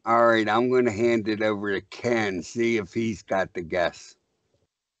 All right, I'm going to hand it over to Ken, see if he's got the guess.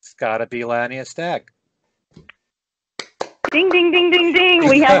 It's got to be Lania Stagg. Ding, ding, ding, ding, ding.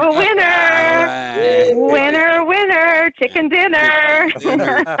 We have a winner. Right. Winner, winner. Chicken dinner.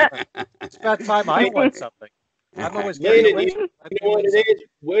 It's about time I won something. I'm always Lena, getting you know what it is?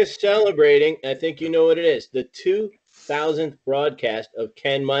 We're celebrating, I think you know what it is, the 2000th broadcast of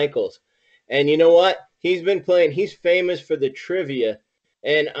Ken Michaels. And you know what? He's been playing, he's famous for the trivia,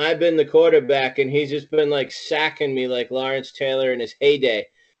 and I've been the quarterback, and he's just been like sacking me like Lawrence Taylor in his heyday.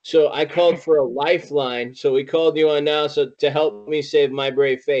 So I called for a lifeline, so we called you on now to help me save my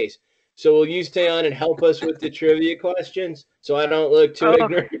brave face. So will you stay on and help us with the trivia questions so I don't look too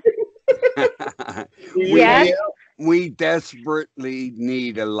ignorant? Yes. We desperately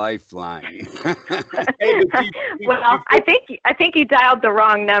need a lifeline. Well, I think you dialed the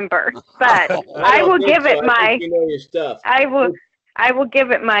wrong number, but I will give it my. You know your stuff. I will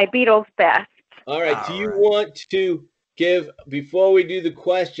give it my Beatles best. All right. Do you want to give, before we do the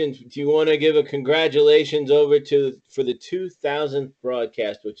questions, do you want to give a congratulations over for the 2000th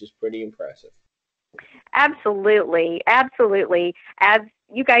broadcast, which is pretty impressive? Absolutely, absolutely. As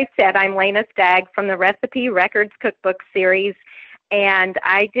you guys said, I'm Lena Stagg from the Recipe Records Cookbook Series, and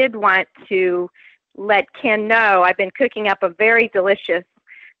I did want to let Ken know I've been cooking up a very delicious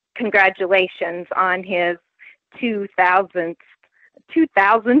congratulations on his 2000th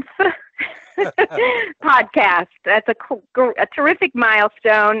podcast. That's a terrific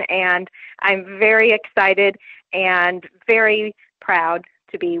milestone, and I'm very excited and very proud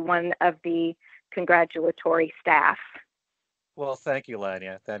to be one of the congratulatory staff. Well, thank you,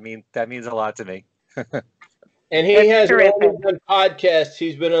 Lania. That means a lot to me. And he has only done podcasts.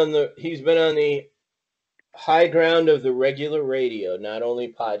 He's been on the high ground of the regular radio, not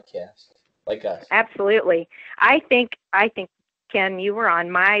only podcasts like us. Absolutely. I think Ken, you were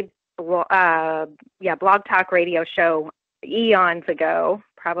on my Blog Talk radio show eons ago,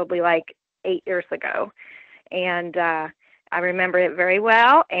 probably like 8 years ago, and I remember it very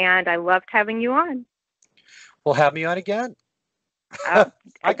well, and I loved having you on. Well, have me on again.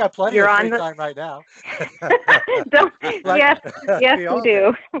 I got plenty of free time right now. Yes, we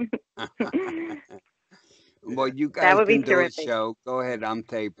do. Well, you guys can do a show. Go ahead, I'm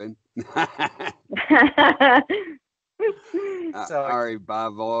taping. All right,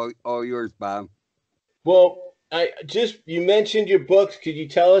 Bob. All yours, Bob. Well, you mentioned your books. Could you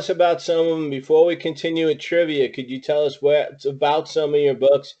tell us about some of them before we continue with trivia? Could you tell us about some of your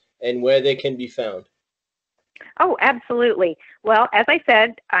books and where they can be found? Oh, absolutely. Well, as I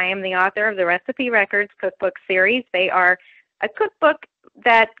said, I am the author of the Recipe Records Cookbook Series. They are a cookbook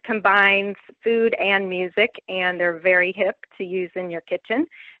that combines food and music, and they're very hip to use in your kitchen.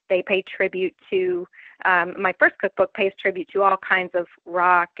 They pay tribute to, my first cookbook pays tribute to all kinds of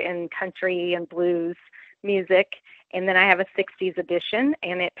rock and country and blues music. And then I have a 60s edition,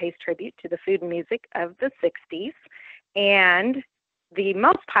 and it pays tribute to the food and music of the 60s. And the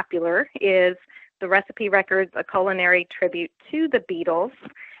most popular is the Recipe Records, a culinary tribute to the Beatles.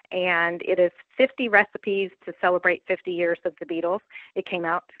 And it is 50 recipes to celebrate 50 years of the Beatles. It came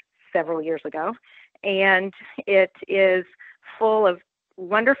out several years ago. And it is full of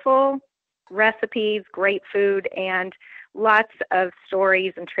wonderful recipes, great food, and lots of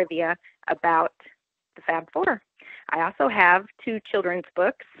stories and trivia about the Fab Four. I also have 2 children's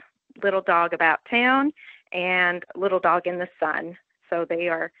books, Little Dog About Town and Little Dog in the Sun. So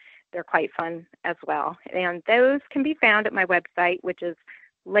they're quite fun as well. And those can be found at my website, which is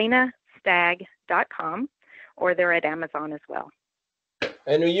lenastagg.com, or they're at Amazon as well.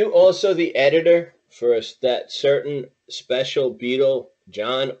 And are you also the editor for that certain special Beatle,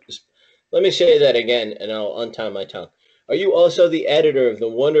 John? Let me say that again, and I'll untie my tongue. Are you also the editor of the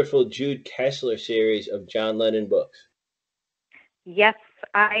wonderful Jude Kessler series of John Lennon books? Yes,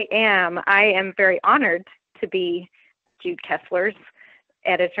 I am. I am very honored to be Jude Kessler's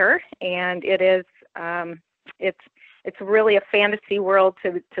editor, and it is it's really a fantasy world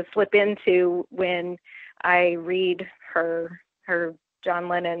to slip into when I read her John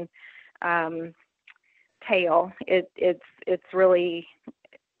Lennon tale. It's really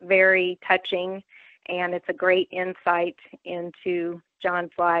very touching, and it's a great insight into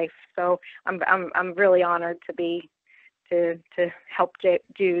John's life. So I'm really honored to help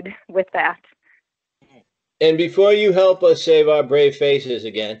Jude with that. And before you help us save our brave faces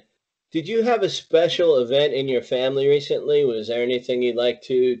again, did you have a special event in your family recently? Was there anything you'd like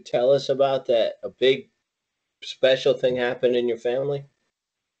to tell us about that? A big special thing happened in your family?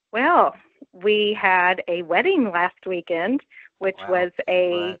 Well, we had a wedding last weekend, which was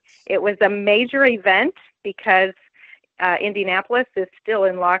a major event because Indianapolis is still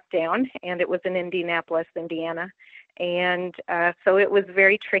in lockdown, and it was in Indianapolis, Indiana. And so it was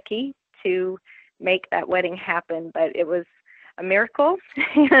very tricky to make that wedding happen, but it was a miracle,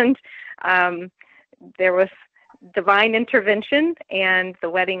 and there was divine intervention, and the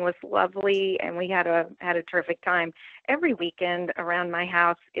wedding was lovely, and we had a terrific time. Every weekend around my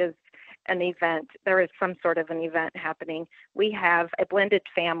house is an event. There is some sort of an event happening. We have a blended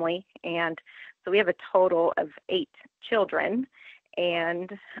family, and so we have a total of 8 children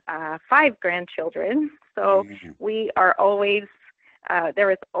and 5 grandchildren. So we are always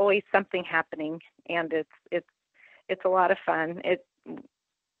there is always something happening, and it's a lot of fun.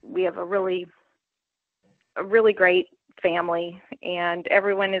 We have a really great family, and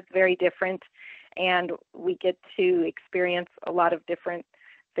everyone is very different, and we get to experience a lot of different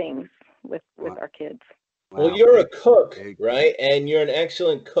things with our kids. Well, you're a cook, right? And you're an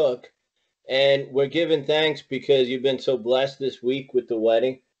excellent cook, and we're giving thanks because you've been so blessed this week with the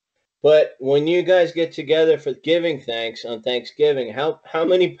wedding. But when you guys get together for giving thanks on Thanksgiving, how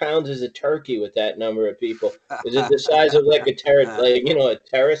many pounds is a turkey with that number of people? Is it the size of like a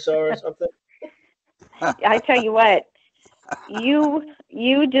pterosaur or something? I tell you what, you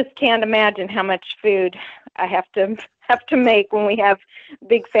just can't imagine how much food I have to make when we have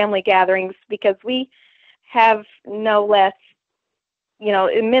big family gatherings, because we have no less,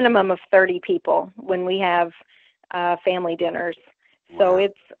 a minimum of 30 people when we have family dinners. So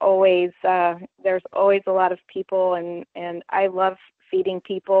it's always there's always a lot of people, and I love feeding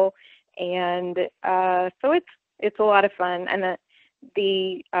people, and so it's a lot of fun. And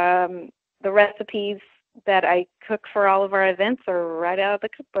the recipes that I cook for all of our events are right out of the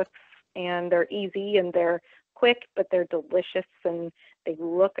cookbooks, and they're easy and they're quick, but they're delicious and they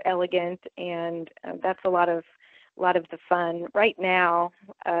look elegant, and that's a lot of the fun right now,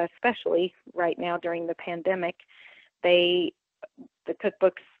 especially right now during the pandemic. The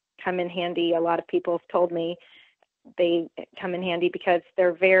cookbooks come in handy. A lot of people have told me they come in handy because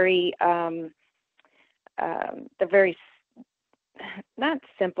they're very not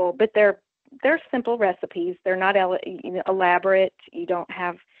simple, but they're simple recipes. They're not elaborate. You don't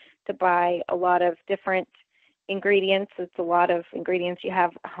have to buy a lot of different ingredients. It's a lot of ingredients you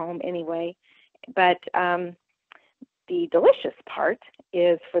have at home anyway. But the delicious part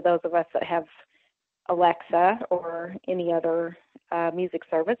is for those of us that have Alexa or any other music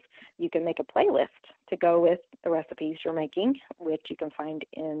service, you can make a playlist to go with the recipes you're making, which you can find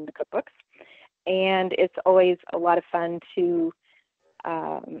in the cookbooks. And it's always a lot of fun to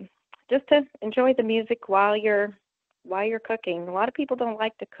just to enjoy the music while you're cooking. A lot of people don't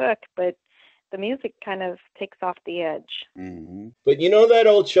like to cook, but the music kind of takes off the edge. Mm-hmm. But you know that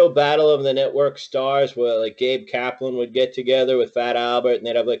old show Battle of the Network Stars, where like Gabe Kaplan would get together with Fat Albert and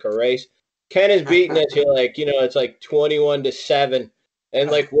they'd have like a race? Ken is beating us here, like, it's like 21-7, and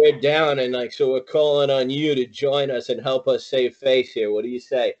like we're down, and like so we're calling on you to join us and help us save face here. What do you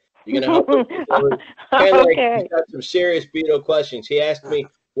say? You're gonna help us? Ken, Okay. he's got some serious Beatle questions. He asked me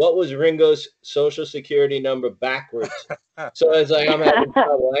what was Ringo's social security number backwards? So it's like, I'm having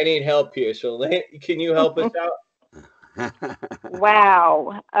trouble. I need help here. So can you help us out?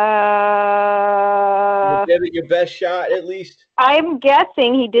 Wow. Give it your best shot, at least. I'm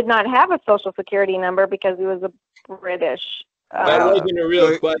guessing he did not have a social security number because he was a British. That wasn't a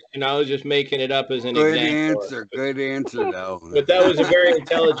real question. I was just making it up as an example. Good answer, though. But that was a very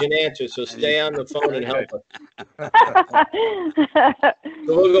intelligent answer, so stay on the phone and help us.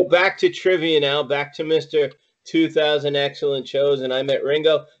 So we'll go back to trivia now, back to Mr. 2000 Excellent Shows, and I met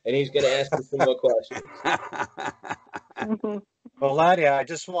Ringo, and he's going to ask you some more questions. Well, Laddie, I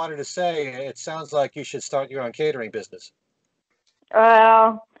just wanted to say, it sounds like you should start your own catering business.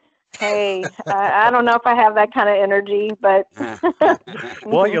 Well, hey, I don't know if I have that kind of energy, but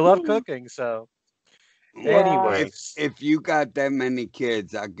Well, you love cooking, so anyway. If you got that many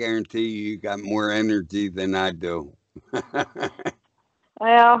kids, I guarantee you got more energy than I do.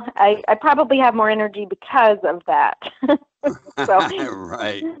 Well, I probably have more energy because of that. So.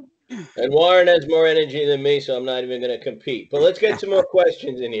 Right. And Warren has more energy than me, so I'm not even going to compete. But let's get some more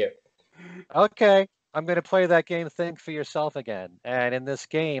questions in here. Okay. I'm going to play that game, Think for Yourself, again. And in this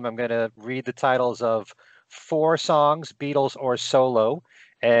game, I'm going to read the titles of 4 songs, Beatles or solo,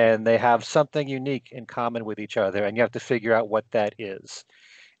 and they have something unique in common with each other, and you have to figure out what that is.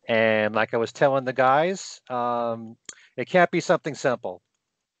 And like I was telling the guys, it can't be something simple,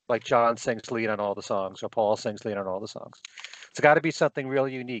 like John sings lead on all the songs or Paul sings lead on all the songs. It's got to be something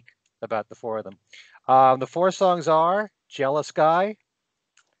really unique about the 4 of them. The 4 songs are Jealous Guy,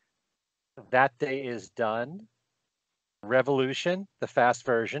 That Day Is Done, Revolution, the fast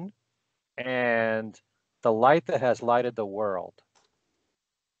version, and The Light That Has Lighted the World.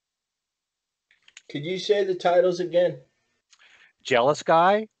 Could you say the titles again? Jealous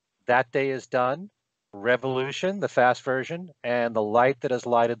Guy, That Day Is Done, Revolution, the fast version, and The Light That Has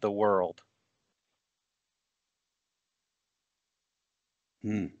Lighted the World.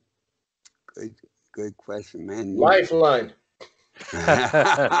 Good question, man. Lifeline.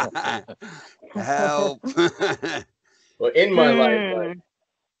 Help. Well, in my lifeline.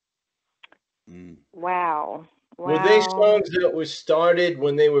 Wow. Were they songs that were started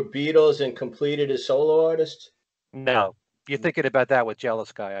when they were Beatles and completed as solo artists? No. You're thinking about that with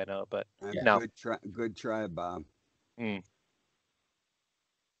Jealous Guy, I know, but no. Good try, Bob.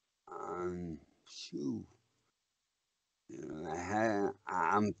 Shoot.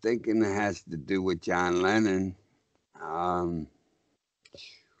 I'm thinking it has to do with John Lennon.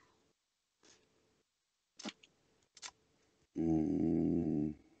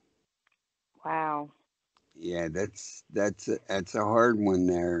 Wow. Yeah, that's a hard one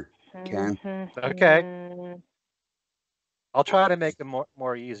there, Ken. Okay. I'll try to make them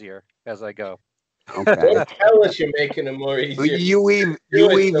more easier as I go. Okay. Don't tell us you're making them more easier. You even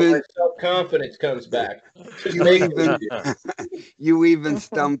so self-confidence comes back. You even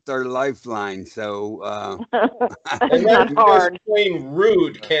stumped our lifeline, so and that's just plain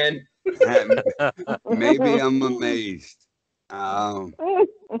rude, Ken. Maybe I'm amazed.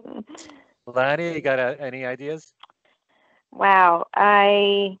 Lanny, you got any ideas? Wow,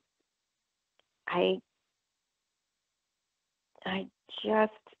 I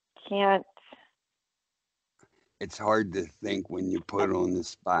just can't. It's hard to think when you put on the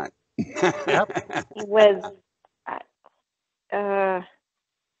spot. Yep. It was.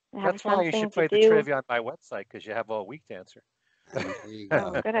 That's why you should play the trivia on my website, because you have all week to answer. There you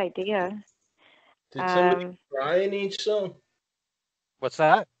go. Good idea. Did somebody cry in each song? What's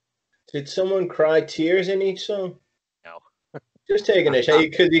that? Did someone cry tears in each song? No. Just taking a shot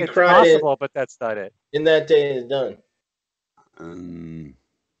because he it's cried. Possible, but that's not it. In That Day Is Done.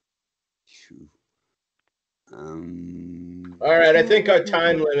 All right, I think our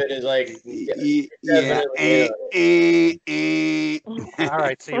time limit is like All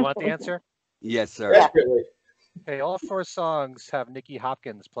right, so you want the answer? Yes, sir. Desperately. Okay, all 4 songs have Nicky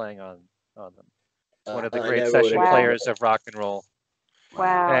Hopkins playing on them. It's one of the I great never session would've players of rock and roll.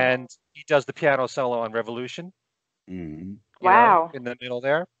 Wow. And he does the piano solo on Revolution. Wow. In the middle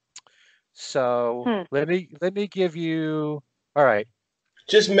there. So let me give you. All right.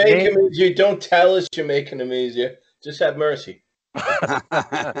 Just make him easier. Don't tell us you're making him easier. Just have mercy.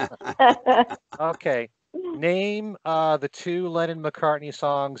 Okay. Name the 2 Lennon-McCartney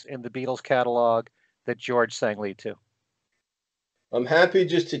songs in the Beatles catalog that George sang lead to. I'm happy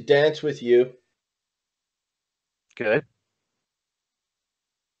just to dance with you. Good.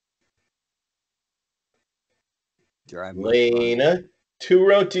 Lena. 2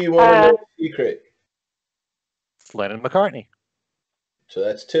 wrote Do You Want to Know the Secret? It's Lennon-McCartney. So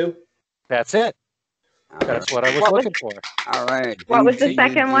that's 2. That's it. That's what I was What was looking for. All right. what was the Who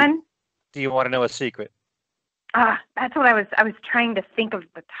second did- one? Do you want to know a secret? That's what I was trying to think of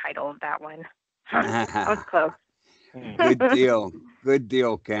the title of that one. That was close. Good deal. Good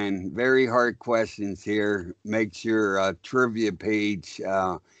deal, Ken. Very hard questions here. Makes your trivia page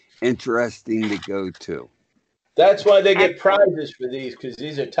interesting to go to. That's why they get prizes for these, because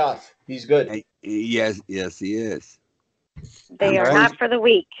these are tough. He's good. Yes, he is. They are not for the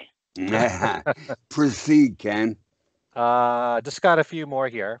weak. Proceed, Ken. Just got a few more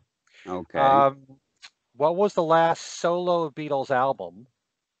here. Okay. What was the last solo Beatles album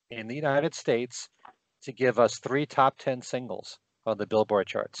in the United States to give us 3 top 10 singles on the Billboard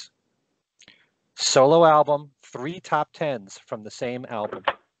charts? Solo album, 3 top 10s from the same album.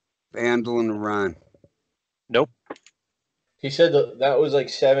 Vandal and the Run. Nope. He said that was like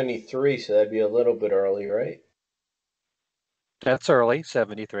 73, so that'd be a little bit early, right? That's early,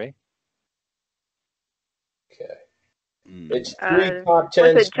 73. Okay. Mm. It's 3 top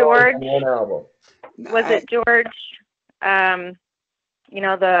 10 was it songs George? on one album. Was it George? You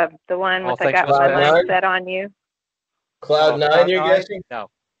know, the one All with I Things got Must my Pass. mind set on you. Cloud 9, you're guessing? No.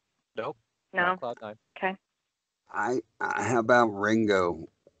 Nope. No. Not Cloud 9. Okay. How about Ringo?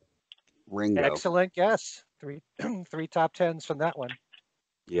 Excellent guess. 3 top 10s from that one.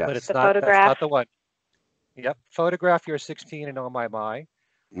 Yes. But it's The not. That's Photograph. not the one. Yep. Photograph, You're 16 and Oh My My.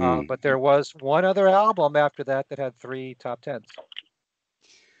 Mm. But there was one other album after that that had 3 top 10s.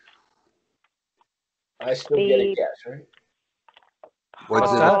 I still get a guess, right?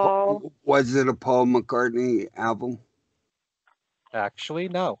 Was it a Paul McCartney album? Actually,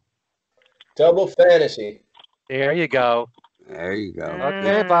 no. Double Fantasy. There you go. There you go.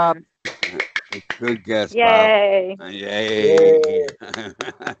 Okay, Bob. Good guess, Yay. Bob. Yay.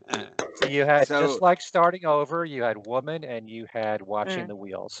 So you had So- Just Like Starting Over, you had Woman, and you had Watching the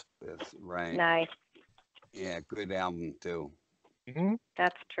Wheels. That's right. Nice. Yeah, good album too. Mm-hmm.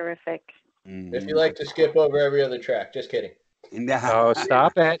 That's terrific. If you like to skip over every other track, just kidding. Oh,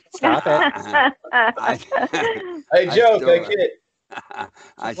 stop it. Stop it. I joke, I kid.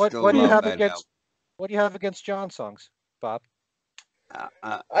 What do you have against John songs, Bob?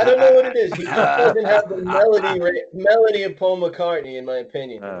 I don't know what it is. He just doesn't have the melody of Paul McCartney, in my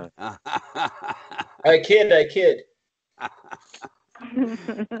opinion. I kid.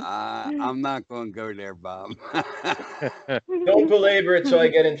 I'm not going to go there, Bob. Don't belabor it so I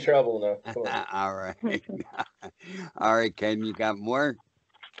get in trouble now. Come on. All right. All right, Ken, you got more?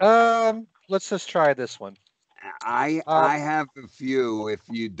 Let's just try this one. I have a few if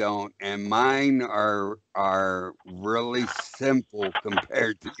you don't, and mine are really simple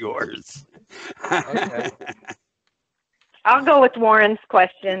compared to yours. Okay. I'll go with Warren's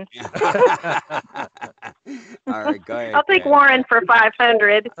question. All right, go ahead. I'll take Ken. Warren for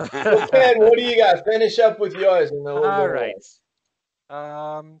 500. Well, Ken, what do you got? Finish up with yours, and then we'll All go right.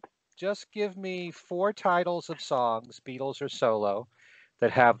 Just give me 4 titles of songs, Beatles or solo,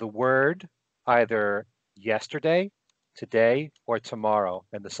 that have the word either yesterday, today, or tomorrow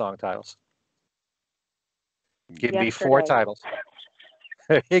in the song titles. Give me 4 Yesterday. titles.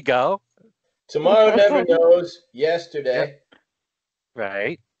 There you go. Tomorrow Never Knows, Yesterday.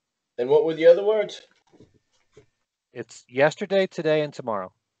 Right. And what were the other words? It's yesterday, today, and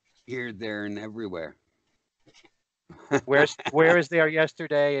tomorrow. Here, there, and everywhere. Where is there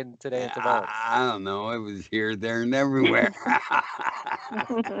yesterday and today and tomorrow? I don't know. It was here, there, and everywhere.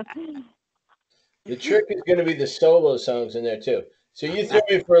 The trick is going to be the solo songs in there, too. So you threw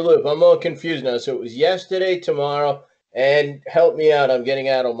me for a loop. I'm all confused now. So it was yesterday, tomorrow, and help me out. I'm getting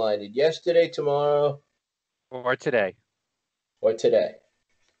addle-minded. Yesterday, tomorrow. Or today. Or today.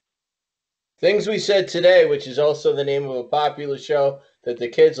 Things We Said Today, which is also the name of a popular show that the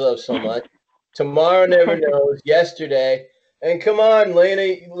kids love so much. Tomorrow Never Knows, Yesterday. And come on,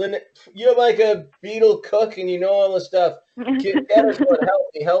 Lena, you're like a Beatle cook and you know all the stuff. Get us one.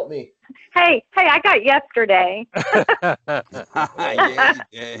 Help me. Hey, I got yesterday.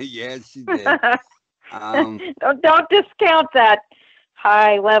 Yeah, she did. Don't discount that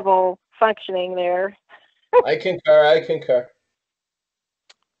high level functioning there. I concur.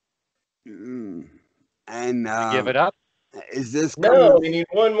 And Give it up. Is this No, we need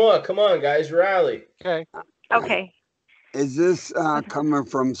one more. Come on, guys, rally. Okay. Is this coming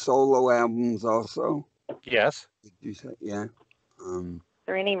from solo albums also? Yes. Did you say? Yeah. Is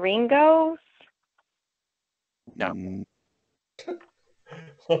there any Ringos? No.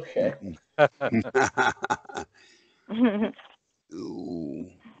 Okay. Ooh,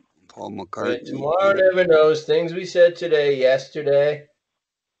 Paul McCartney. Yeah, Tomorrow Never Knows, Things We Said Today, Yesterday.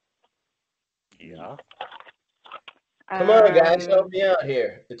 Yeah. Come on, guys, help me out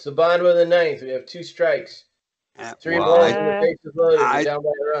here. It's the bottom of the ninth. We have 2 strikes. 3 Well, balls and the bases loaded. We're down by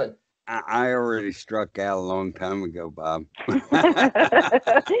a run. I already struck out a long time ago, Bob. All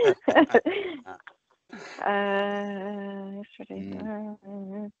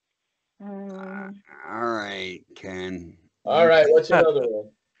right, Ken. All right, what's another one?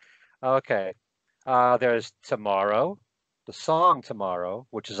 Okay. There's Tomorrow, the song Tomorrow,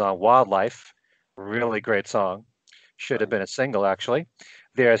 which is on Wildlife. Really great song. Should have been a single, actually.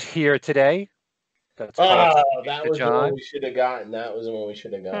 There's Here Today. That's called that was the one we should have gotten. That was the one we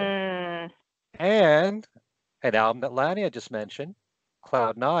should have gotten. And an album that Lania just mentioned,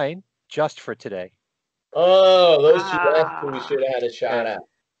 Cloud 9, Just for Today. Oh, those 2 last we should have had a shot at.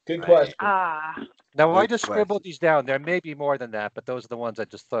 Good question. Now, I just scribbled these down. There may be more than that, but those are the ones I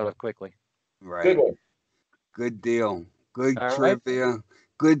just thought of quickly. Right. Good one. Good deal. Good All trivia. right.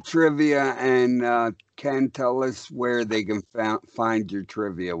 Good trivia. And Ken, tell us where they can find your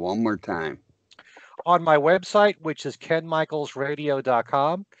trivia one more time. On my website, which is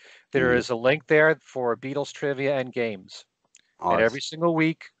kenmichaelsradio.com, there is a link there for Beatles trivia and games. Awesome. And every single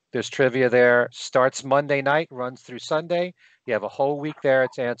week, there's trivia there. Starts Monday night, runs through Sunday. You have a whole week there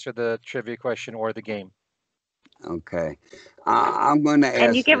to answer the trivia question or the game. Okay. I'm going to ask.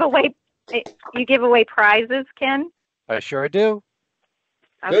 And you give away prizes, Ken? I sure do.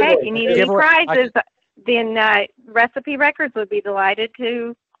 Okay, if you need any prizes, then Recipe Records would be delighted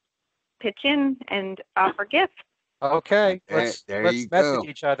to pitch in and offer gifts. Okay, let's message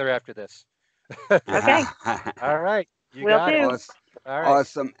each other after this. Okay. All right. You Will got do. it. All right.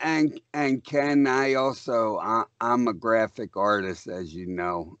 Awesome. And Ken, I'm a graphic artist, as you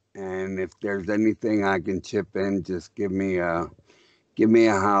know. And if there's anything I can chip in, just give me a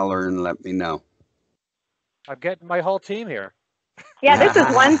holler and let me know. I'm getting my whole team here. Yeah, this is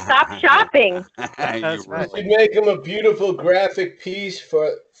one-stop shopping. We should make him a beautiful graphic piece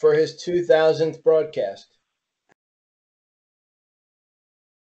for his 2000th broadcast.